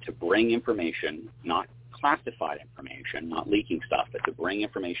bring information, not classified information, not leaking stuff, but to bring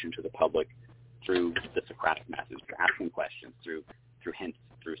information to the public through the Socratic methods, through asking questions, through hints,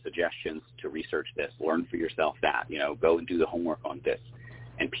 through suggestions to research this, learn for yourself that, go and do the homework on this.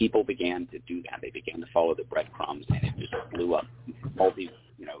 And people began to do that. They began to follow the breadcrumbs, and it just blew up,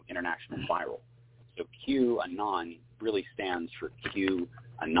 international viral. So QAnon really stands for Q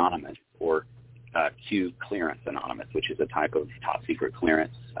Anonymous or Q Clearance Anonymous, which is a type of top secret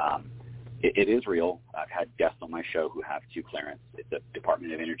clearance. It is real. I've had guests on my show who have Q Clearance. It's a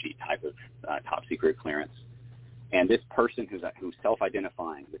Department of Energy type of top secret clearance. And this person who's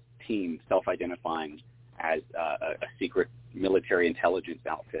self-identifying, this team self-identifying as a secret military intelligence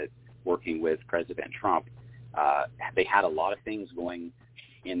outfit working with President Trump, they had a lot of things going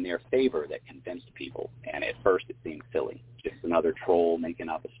in their favor that convinced people. And at first it seemed silly, just another troll making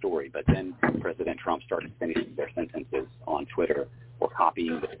up a story. But then President Trump started finishing their sentences on Twitter, or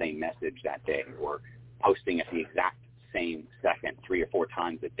copying the same message that day, or posting at the exact same second 3 or 4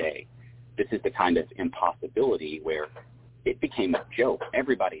 times a day. This is the kind of impossibility where it became a joke.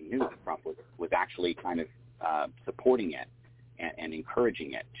 Everybody knew that Trump was actually kind of supporting it and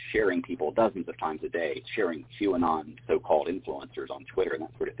encouraging it, sharing people dozens of times a day, sharing QAnon so-called influencers on Twitter and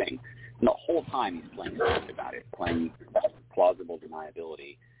that sort of thing. And the whole time he's playing about it, playing plausible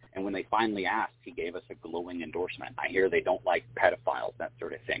deniability. And when they finally asked, he gave us a glowing endorsement. I hear they don't like pedophiles, that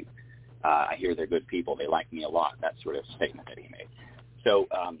sort of thing. I hear they're good people. They like me a lot, that sort of statement that he made. So,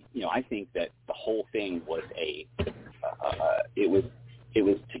 I think that the whole thing was it was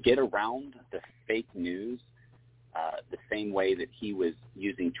to get around the fake news the same way that he was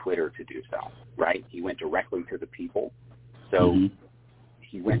using Twitter to do so, right? He went directly to the people. So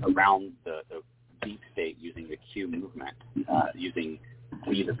he went around the deep state using the Q movement, using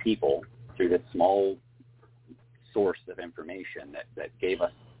we the people through this small source of information that gave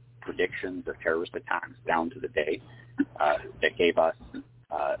us predictions of terrorist attacks down to the day, that gave us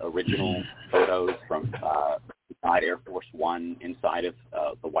original photos from inside Air Force One, inside of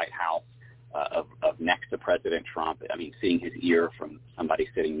the White House, of next to President Trump. I mean, seeing his ear from somebody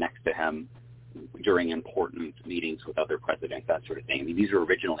sitting next to him during important meetings with other presidents, that sort of thing. I mean, these are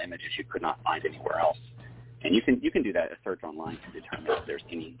original images you could not find anywhere else. And you can do that, a search online, to determine if there's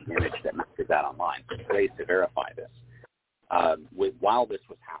any image that matches that online. There's ways to verify this. While this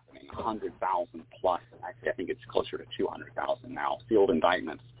was happening, 100,000 plus, I think it's closer to 200,000 now, sealed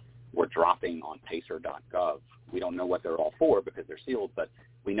indictments were dropping on pacer.gov. We don't know what they're all for because they're sealed, but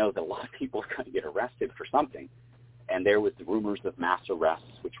we know that a lot of people are going to get arrested for something. And there was the rumors of mass arrests,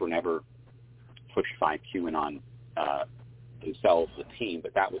 which were never pushed by QAnon themselves, the team,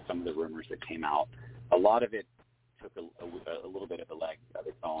 but that was some of the rumors that came out. A lot of it took a little bit of a leg of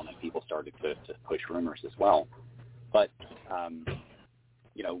its own, and people started to push rumors as well. But,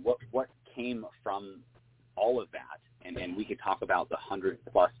 what came from all of that, and we could talk about the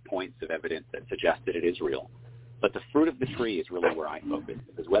 100-plus points of evidence that suggested it is real, but the fruit of the tree is really where I focus,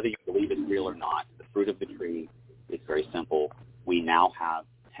 because whether you believe it's real or not, the fruit of the tree is very simple. We now have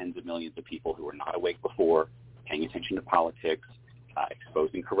tens of millions of people who were not awake before, paying attention to politics,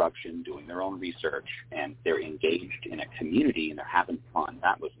 exposing corruption, doing their own research, and they're engaged in a community and they're having fun.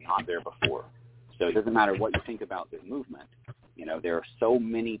 That was not there before. So it doesn't matter what you think about this movement. There are so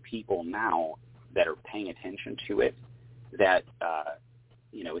many people now that are paying attention to it that,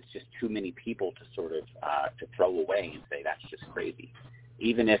 it's just too many people to sort of to throw away and say that's just crazy.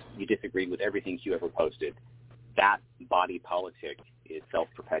 Even if you disagreed with everything Q ever posted, that body politic is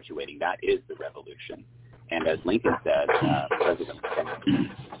self-perpetuating. That is the revolution. And as Lincoln said, President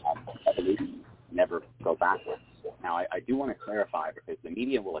revolution never go backwards. Now, I do want to clarify, because the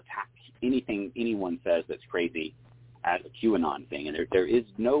media will attack anything anyone says that's crazy as a QAnon thing, and there is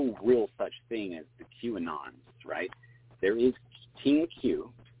no real such thing as the QAnons, right? There is Team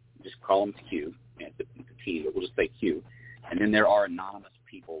Q, just call them Q, and the T, we'll just say Q, and then there are anonymous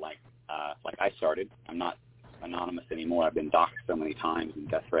people like I started. I'm not anonymous anymore. I've been doxxed so many times and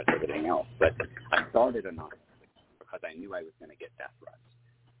death threats and everything else, but I started anonymously because I knew I was going to get death threats.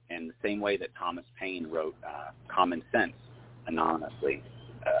 And the same way that Thomas Paine wrote Common Sense anonymously,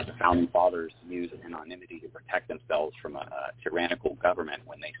 the Founding Fathers used anonymity to protect themselves from a tyrannical government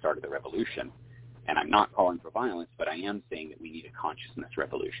when they started the revolution. And I'm not calling for violence, but I am saying that we need a consciousness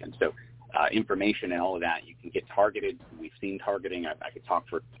revolution. So information and all of that, you can get targeted. We've seen targeting. I could talk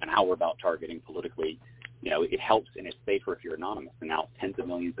for an hour about targeting politically. It helps and it's safer if you're anonymous. And now tens of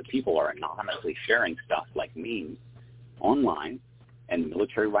millions of people are anonymously sharing stuff like memes online, and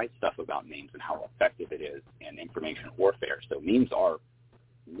military writes stuff about memes and how effective it is in information warfare. So memes are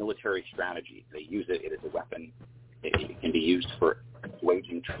military strategy. They use it as a weapon. It can be used for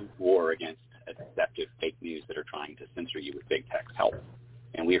waging true war against a deceptive fake news that are trying to censor you with big tech's help.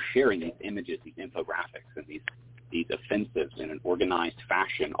 And we are sharing these images, these infographics, and these offensives in an organized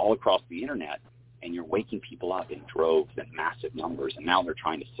fashion all across the internet, and you're waking people up in droves and massive numbers, and now they're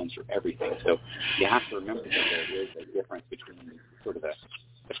trying to censor everything. So you have to remember that there is a difference between sort of the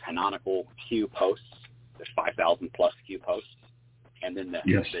canonical Q posts, the 5,000 plus Q posts, and then the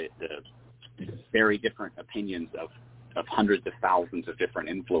very different opinions of hundreds of thousands of different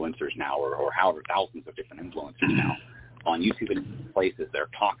influencers now, or however thousands of different influencers now on YouTube and places. They're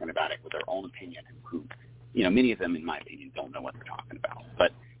talking about it with their own opinion, who, many of them, in my opinion, don't know what they're talking about.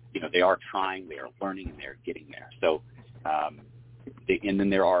 But they are trying, they are learning, and they're getting there. So, and then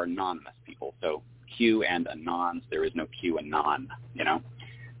there are anonymous people. So Q and anons. There is no Q and non, you know.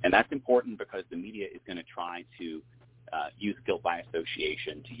 And that's important because the media is going to try to use guilt by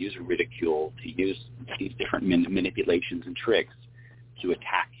association, to use ridicule, to use these different manipulations and tricks to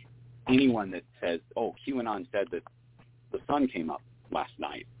attack anyone that says, oh, QAnon said that the sun came up last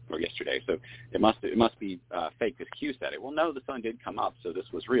night or yesterday, so it must be fake because Q said it. Well, no, the sun did come up, so this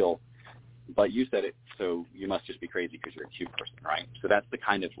was real, but you said it, so you must just be crazy because you're a Q person, right? So that's the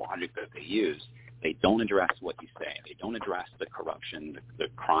kind of logic that they use. They don't address what you say. They don't address the corruption, the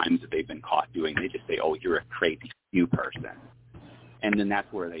crimes that they've been caught doing. They just say, oh, you're a crazy Q person. And then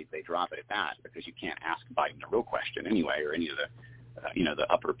that's where they drop it at that, because you can't ask Biden a real question anyway, or any of the the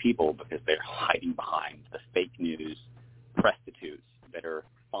upper people, because they're hiding behind the fake news prostitutes that are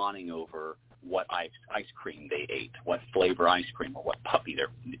fawning over what ice cream they ate, what flavor ice cream, or what puppy they're,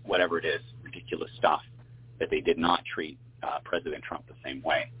 whatever it is, ridiculous stuff that they did not treat President Trump the same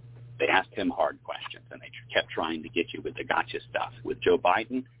way. They asked him hard questions, and they kept trying to get you with the gotcha stuff. With Joe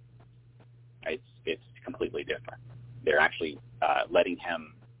Biden, it's completely different. They're actually letting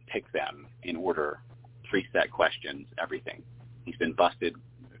him pick them in order, preset questions, everything. He's been busted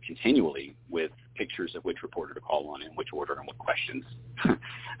continually with pictures of which reporter to call on, in which order, and what questions.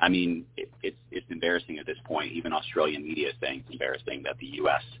 I mean, it's embarrassing at this point. Even Australian media is saying it's embarrassing that the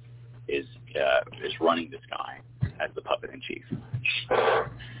U.S. is running this guy as the puppet in chief.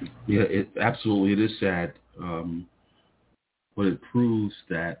 Yeah, it is sad, but it proves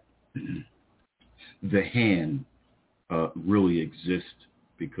that the hand really exists,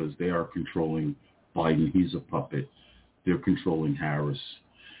 because they are controlling Biden. He's a puppet. They're controlling Harris.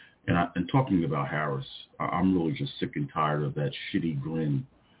 And talking about Harris, I'm really just sick and tired of that shitty grin.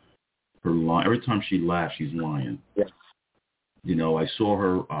 Her lie. Every time she laughs, she's lying. Yes. You know, I saw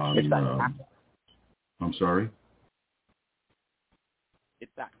her on. I'm sorry?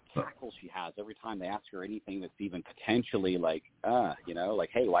 It's that cackle she has every time they ask her anything that's even potentially like, like,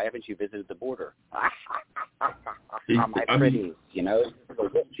 hey, why haven't you visited the border? My pretties, you know?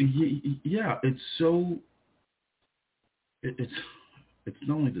 Yeah, it's so. It's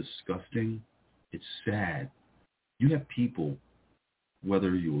not only disgusting, it's sad. You have people,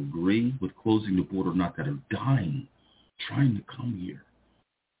 whether you agree with closing the border or not, that are dying trying to come here,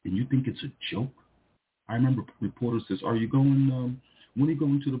 and you think it's a joke. I remember reporters says, "Are you going? When are you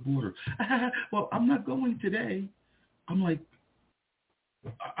going to the border?" Well, I'm not going today. I'm like,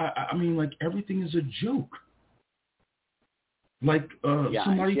 I mean, like, everything is a joke. Like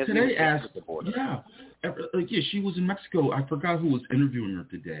somebody today asked, she was in Mexico. I forgot who was interviewing her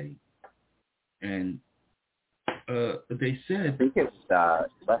today, and they said, I think it's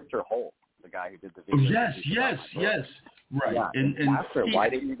Lester Holt, the guy who did the video. Yes, right. Yeah, and asked her, why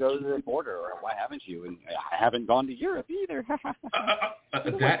didn't you go to the border, or why haven't you? And I haven't gone to Europe either. What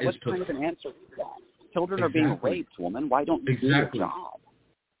kind of an answer is that? Children are being raped, woman. Why don't you do your job?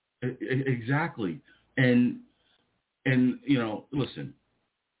 Exactly. And listen,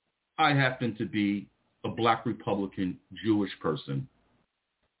 I happen to be a black Republican Jewish person.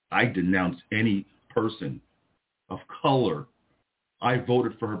 I denounce any person of color. I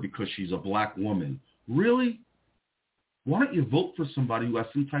voted for her because she's a black woman. Really? Why don't you vote for somebody who has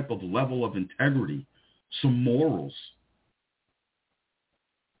some type of level of integrity, some morals?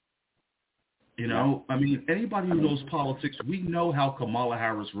 You know, I mean, anybody who knows politics, we know how Kamala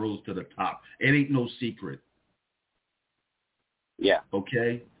Harris rose to the top. It ain't no secret. Yeah.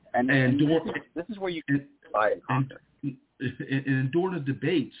 Okay? And this is where you can buy and conquer. And during the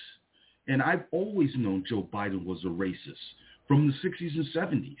debates, and I've always known Joe Biden was a racist from the 60s and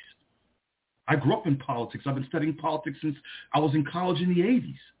 70s. I grew up in politics. I've been studying politics since I was in college in the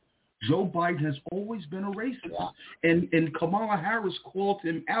 80s. Joe Biden has always been a racist. Yeah. And Kamala Harris called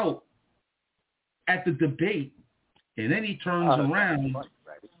him out at the debate, and then he turns around.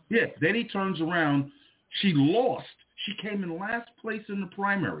 Yeah, then he turns around. She lost. She came in last place in the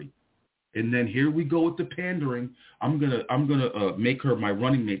primary. And then here we go with the pandering. I'm gonna make her my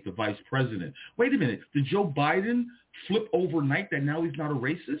running mate, the vice president. Wait a minute. Did Joe Biden flip overnight that now he's not a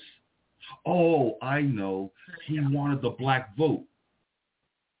racist? Oh, I know. He wanted the black vote.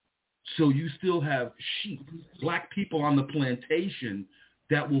 So you still have sheep, black people on the plantation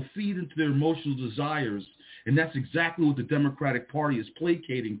that will feed into their emotional desires. And that's exactly what the Democratic Party is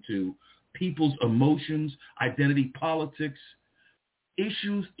placating to, people's emotions, identity politics,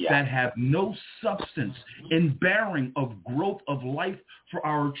 issues that have no substance and bearing of growth of life for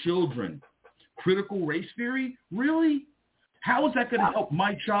our children. Critical race theory? Really? How is that going to help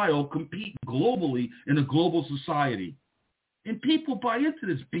my child compete globally in a global society? And people buy into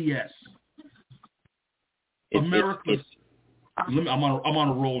this BS. I'm on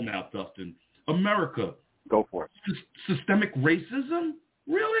a roll now, Dustin. America. Go for it. Systemic racism?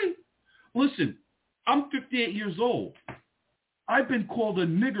 Really? Listen, I'm 58 years old. I've been called a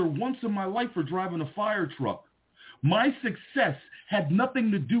nigger once in my life for driving a fire truck. My success had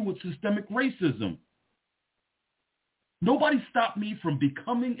nothing to do with systemic racism. Nobody stopped me from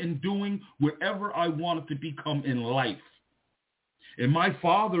becoming and doing whatever I wanted to become in life. And my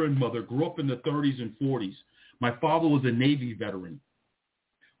father and mother grew up in the 30s and 40s. My father was a Navy veteran.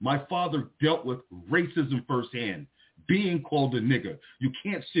 My father dealt with racism firsthand, being called a nigger. You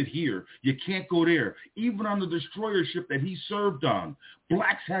can't sit here. You can't go there. Even on the destroyer ship that he served on,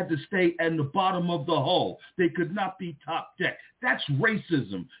 blacks had to stay at the bottom of the hull. They could not be top deck. That's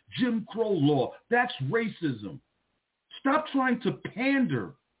racism. Jim Crow law, that's racism. Stop trying to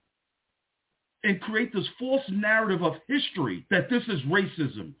pander and create this false narrative of history that this is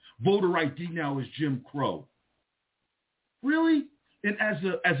racism. Voter ID now is Jim Crow. Really? And as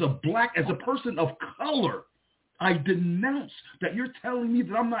a person of color, I denounce that you're telling me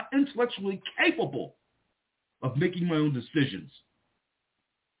that I'm not intellectually capable of making my own decisions.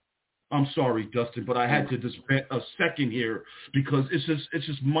 I'm sorry, Dustin, but I had to just rant a second here because it's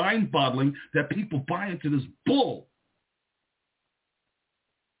just mind-boggling that people buy into this bull.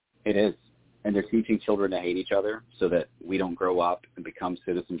 It is. And they're teaching children to hate each other so that we don't grow up and become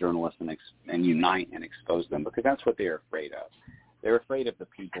citizen journalists and unite and expose them, because that's what they're afraid of. They're afraid of the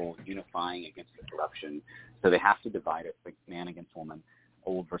people unifying against the corruption, so they have to divide it, like man against woman,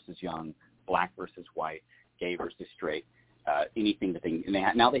 old versus young, black versus white, gay versus straight, anything that they – and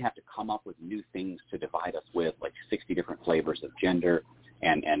now they have to come up with new things to divide us with, like 60 different flavors of gender,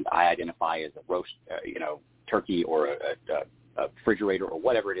 and I identify as a roast, turkey or a refrigerator or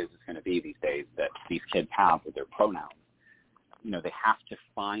whatever it is it's going to be these days that these kids have with their pronouns. They have to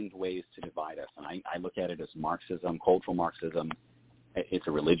find ways to divide us. And I look at it as Marxism, cultural Marxism. It's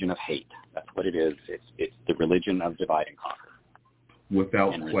a religion of hate. That's what it is. It's the religion of divide and conquer.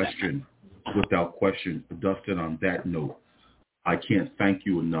 Without question, Dustin, on that note, I can't thank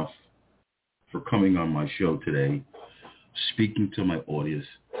you enough for coming on my show today, speaking to my audience,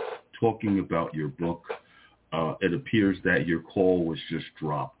 talking about your book. It appears that your call was just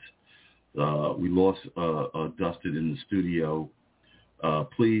dropped. We lost Dustin in the studio.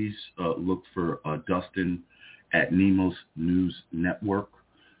 Please look for Dustin at Nemos News Network.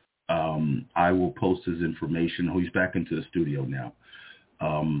 I will post his information. Oh, he's back into the studio now.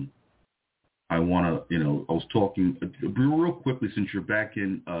 I want to, I was talking real quickly since you're back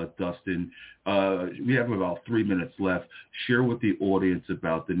in, Dustin. We have about 3 minutes left. Share with the audience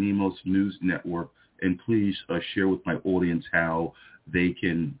about the Nemos News Network, and please share with my audience how they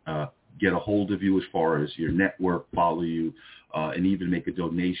can get a hold of you as far as your network, follow you, and even make a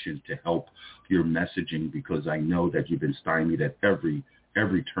donation to help your messaging, because I know that you've been stymied at every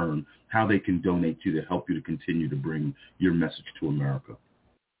turn, how they can donate to you to help you to continue to bring your message to America.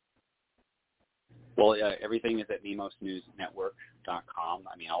 Well, everything is at nemosnewsnetwork.com.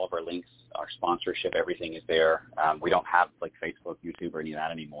 I mean, all of our links, our sponsorship, everything is there. We don't have like Facebook, YouTube, or any of that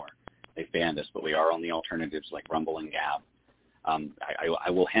anymore. They've banned us, but we are on the alternatives like Rumble and Gab. I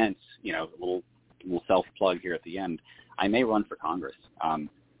will hint, a little self-plug here at the end. I may run for Congress.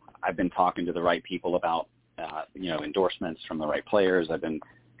 I've been talking to the right people about, endorsements from the right players. I've been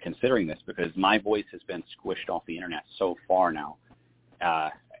considering this because my voice has been squished off the internet so far now.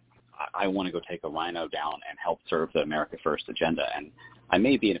 I want to go take a rhino down and help serve the America First agenda, and I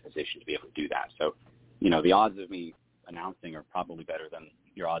may be in a position to be able to do that. So, the odds of me announcing are probably better than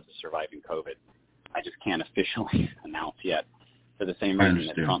your odds of surviving COVID. I just can't officially announce yet for the same reason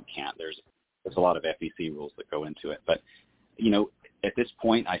that Trump can't. There's a lot of FEC rules that go into it. But, at this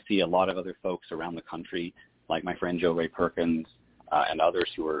point, I see a lot of other folks around the country, like my friend Joe Ray Perkins and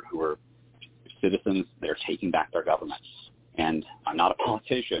others who are citizens. They're taking back their government. And I'm not a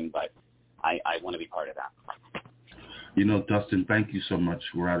politician, but I want to be part of that. Dustin, thank you so much.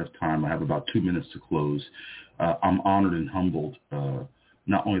 We're out of time. I have about 2 minutes to close. I'm honored and humbled,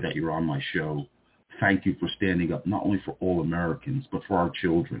 not only that you're on my show. Thank you for standing up, not only for all Americans, but for our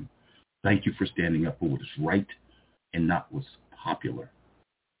children. Thank you for standing up for what is right and not what's popular.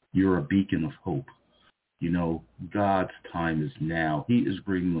 You're a beacon of hope. God's time is now. He is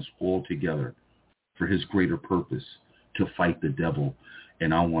bringing us all together for his greater purpose, to fight the devil.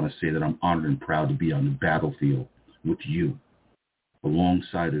 And I want to say that I'm honored and proud to be on the battlefield with you,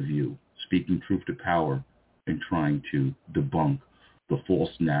 alongside of you, speaking truth to power and trying to debunk the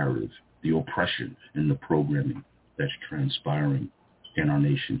false narrative, the oppression, and the programming that's transpiring in our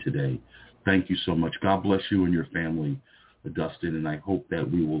nation today. Thank you so much. God bless you and your family, Dustin, and I hope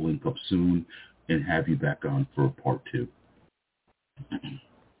that we will link up soon and have you back on for part 2.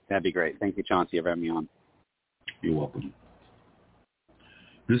 That'd be great. Thank you, Chauncey, for having me on. You're welcome.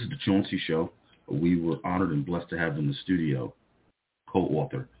 This is the Chauncey Show. We were honored and blessed to have in the studio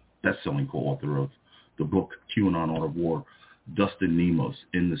co-author, best-selling co-author of the book QAnon Art of War, Dustin Nemos,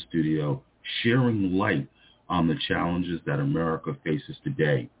 in the studio, sharing light on the challenges that America faces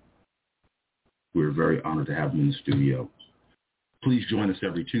today. We're very honored to have him in the studio. Please join us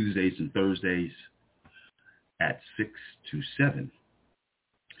every Tuesdays and Thursdays at 6 to 7.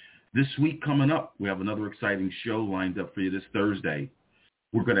 This week coming up, we have another exciting show lined up for you this Thursday.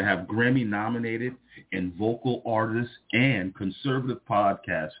 We're going to have Grammy-nominated and vocal artist and conservative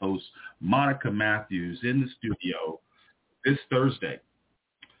podcast host Monica Matthews in the studio this Thursday.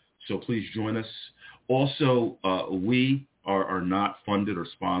 So please join us. Also, we are not funded or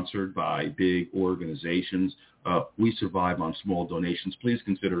sponsored by big organizations. We survive on small donations. Please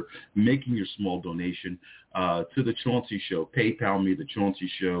consider making your small donation to the Chauncey Show. PayPal me, the Chauncey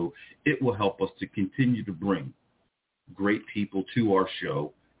Show. It will help us to continue to bring great people to our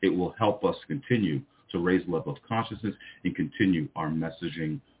show. It will help us continue to raise the level of consciousness and continue our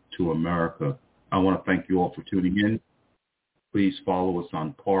messaging to America. I want to thank you all for tuning in. Please follow us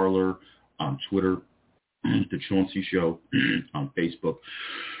on Parler, on Twitter, The Chauncey Show, on Facebook.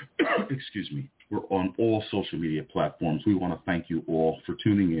 Excuse me. We're on all social media platforms. We want to thank you all for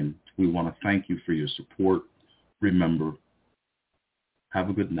tuning in. We want to thank you for your support. Remember, have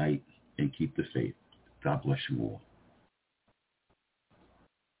a good night and keep the faith. God bless you all.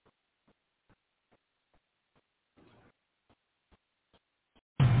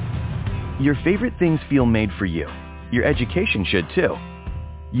 Your favorite things feel made for you. Your education should too.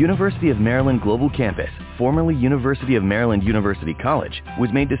 University of Maryland Global Campus, formerly University of Maryland University College, was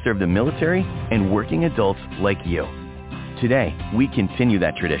made to serve the military and working adults like you. Today, we continue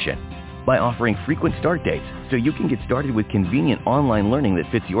that tradition by offering frequent start dates so you can get started with convenient online learning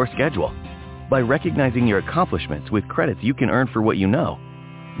that fits your schedule, by recognizing your accomplishments with credits you can earn for what you know,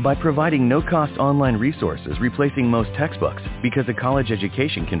 by providing no-cost online resources replacing most textbooks because a college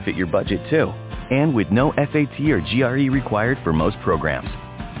education can fit your budget too, and with no SAT or GRE required for most programs.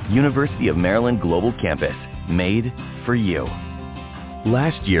 University of Maryland Global Campus, made for you.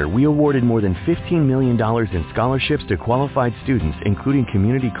 Last year, we awarded more than $15 million in scholarships to qualified students, including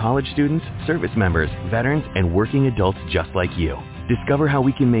community college students, service members, veterans, and working adults just like you. Discover how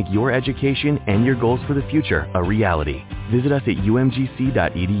we can make your education and your goals for the future a reality. Visit us at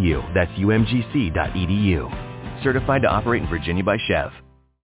umgc.edu. That's umgc.edu. Certified to operate in Virginia by Chev.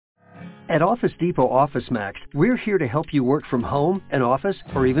 At Office Depot Office Max, we're here to help you work from home, an office,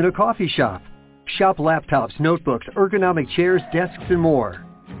 or even a coffee shop. Shop laptops, notebooks, ergonomic chairs, desks, and more.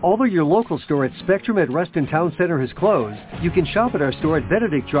 Although your local store at Spectrum at Reston Town Center has closed, you can shop at our store at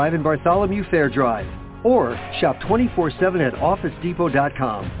Benedict Drive and Bartholomew Fair Drive. Or shop 24/7 at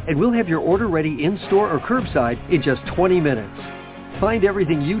OfficeDepot.com, and we'll have your order ready in-store or curbside in just 20 minutes. Find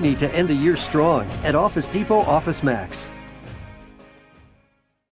everything you need to end the year strong at Office Depot Office Max.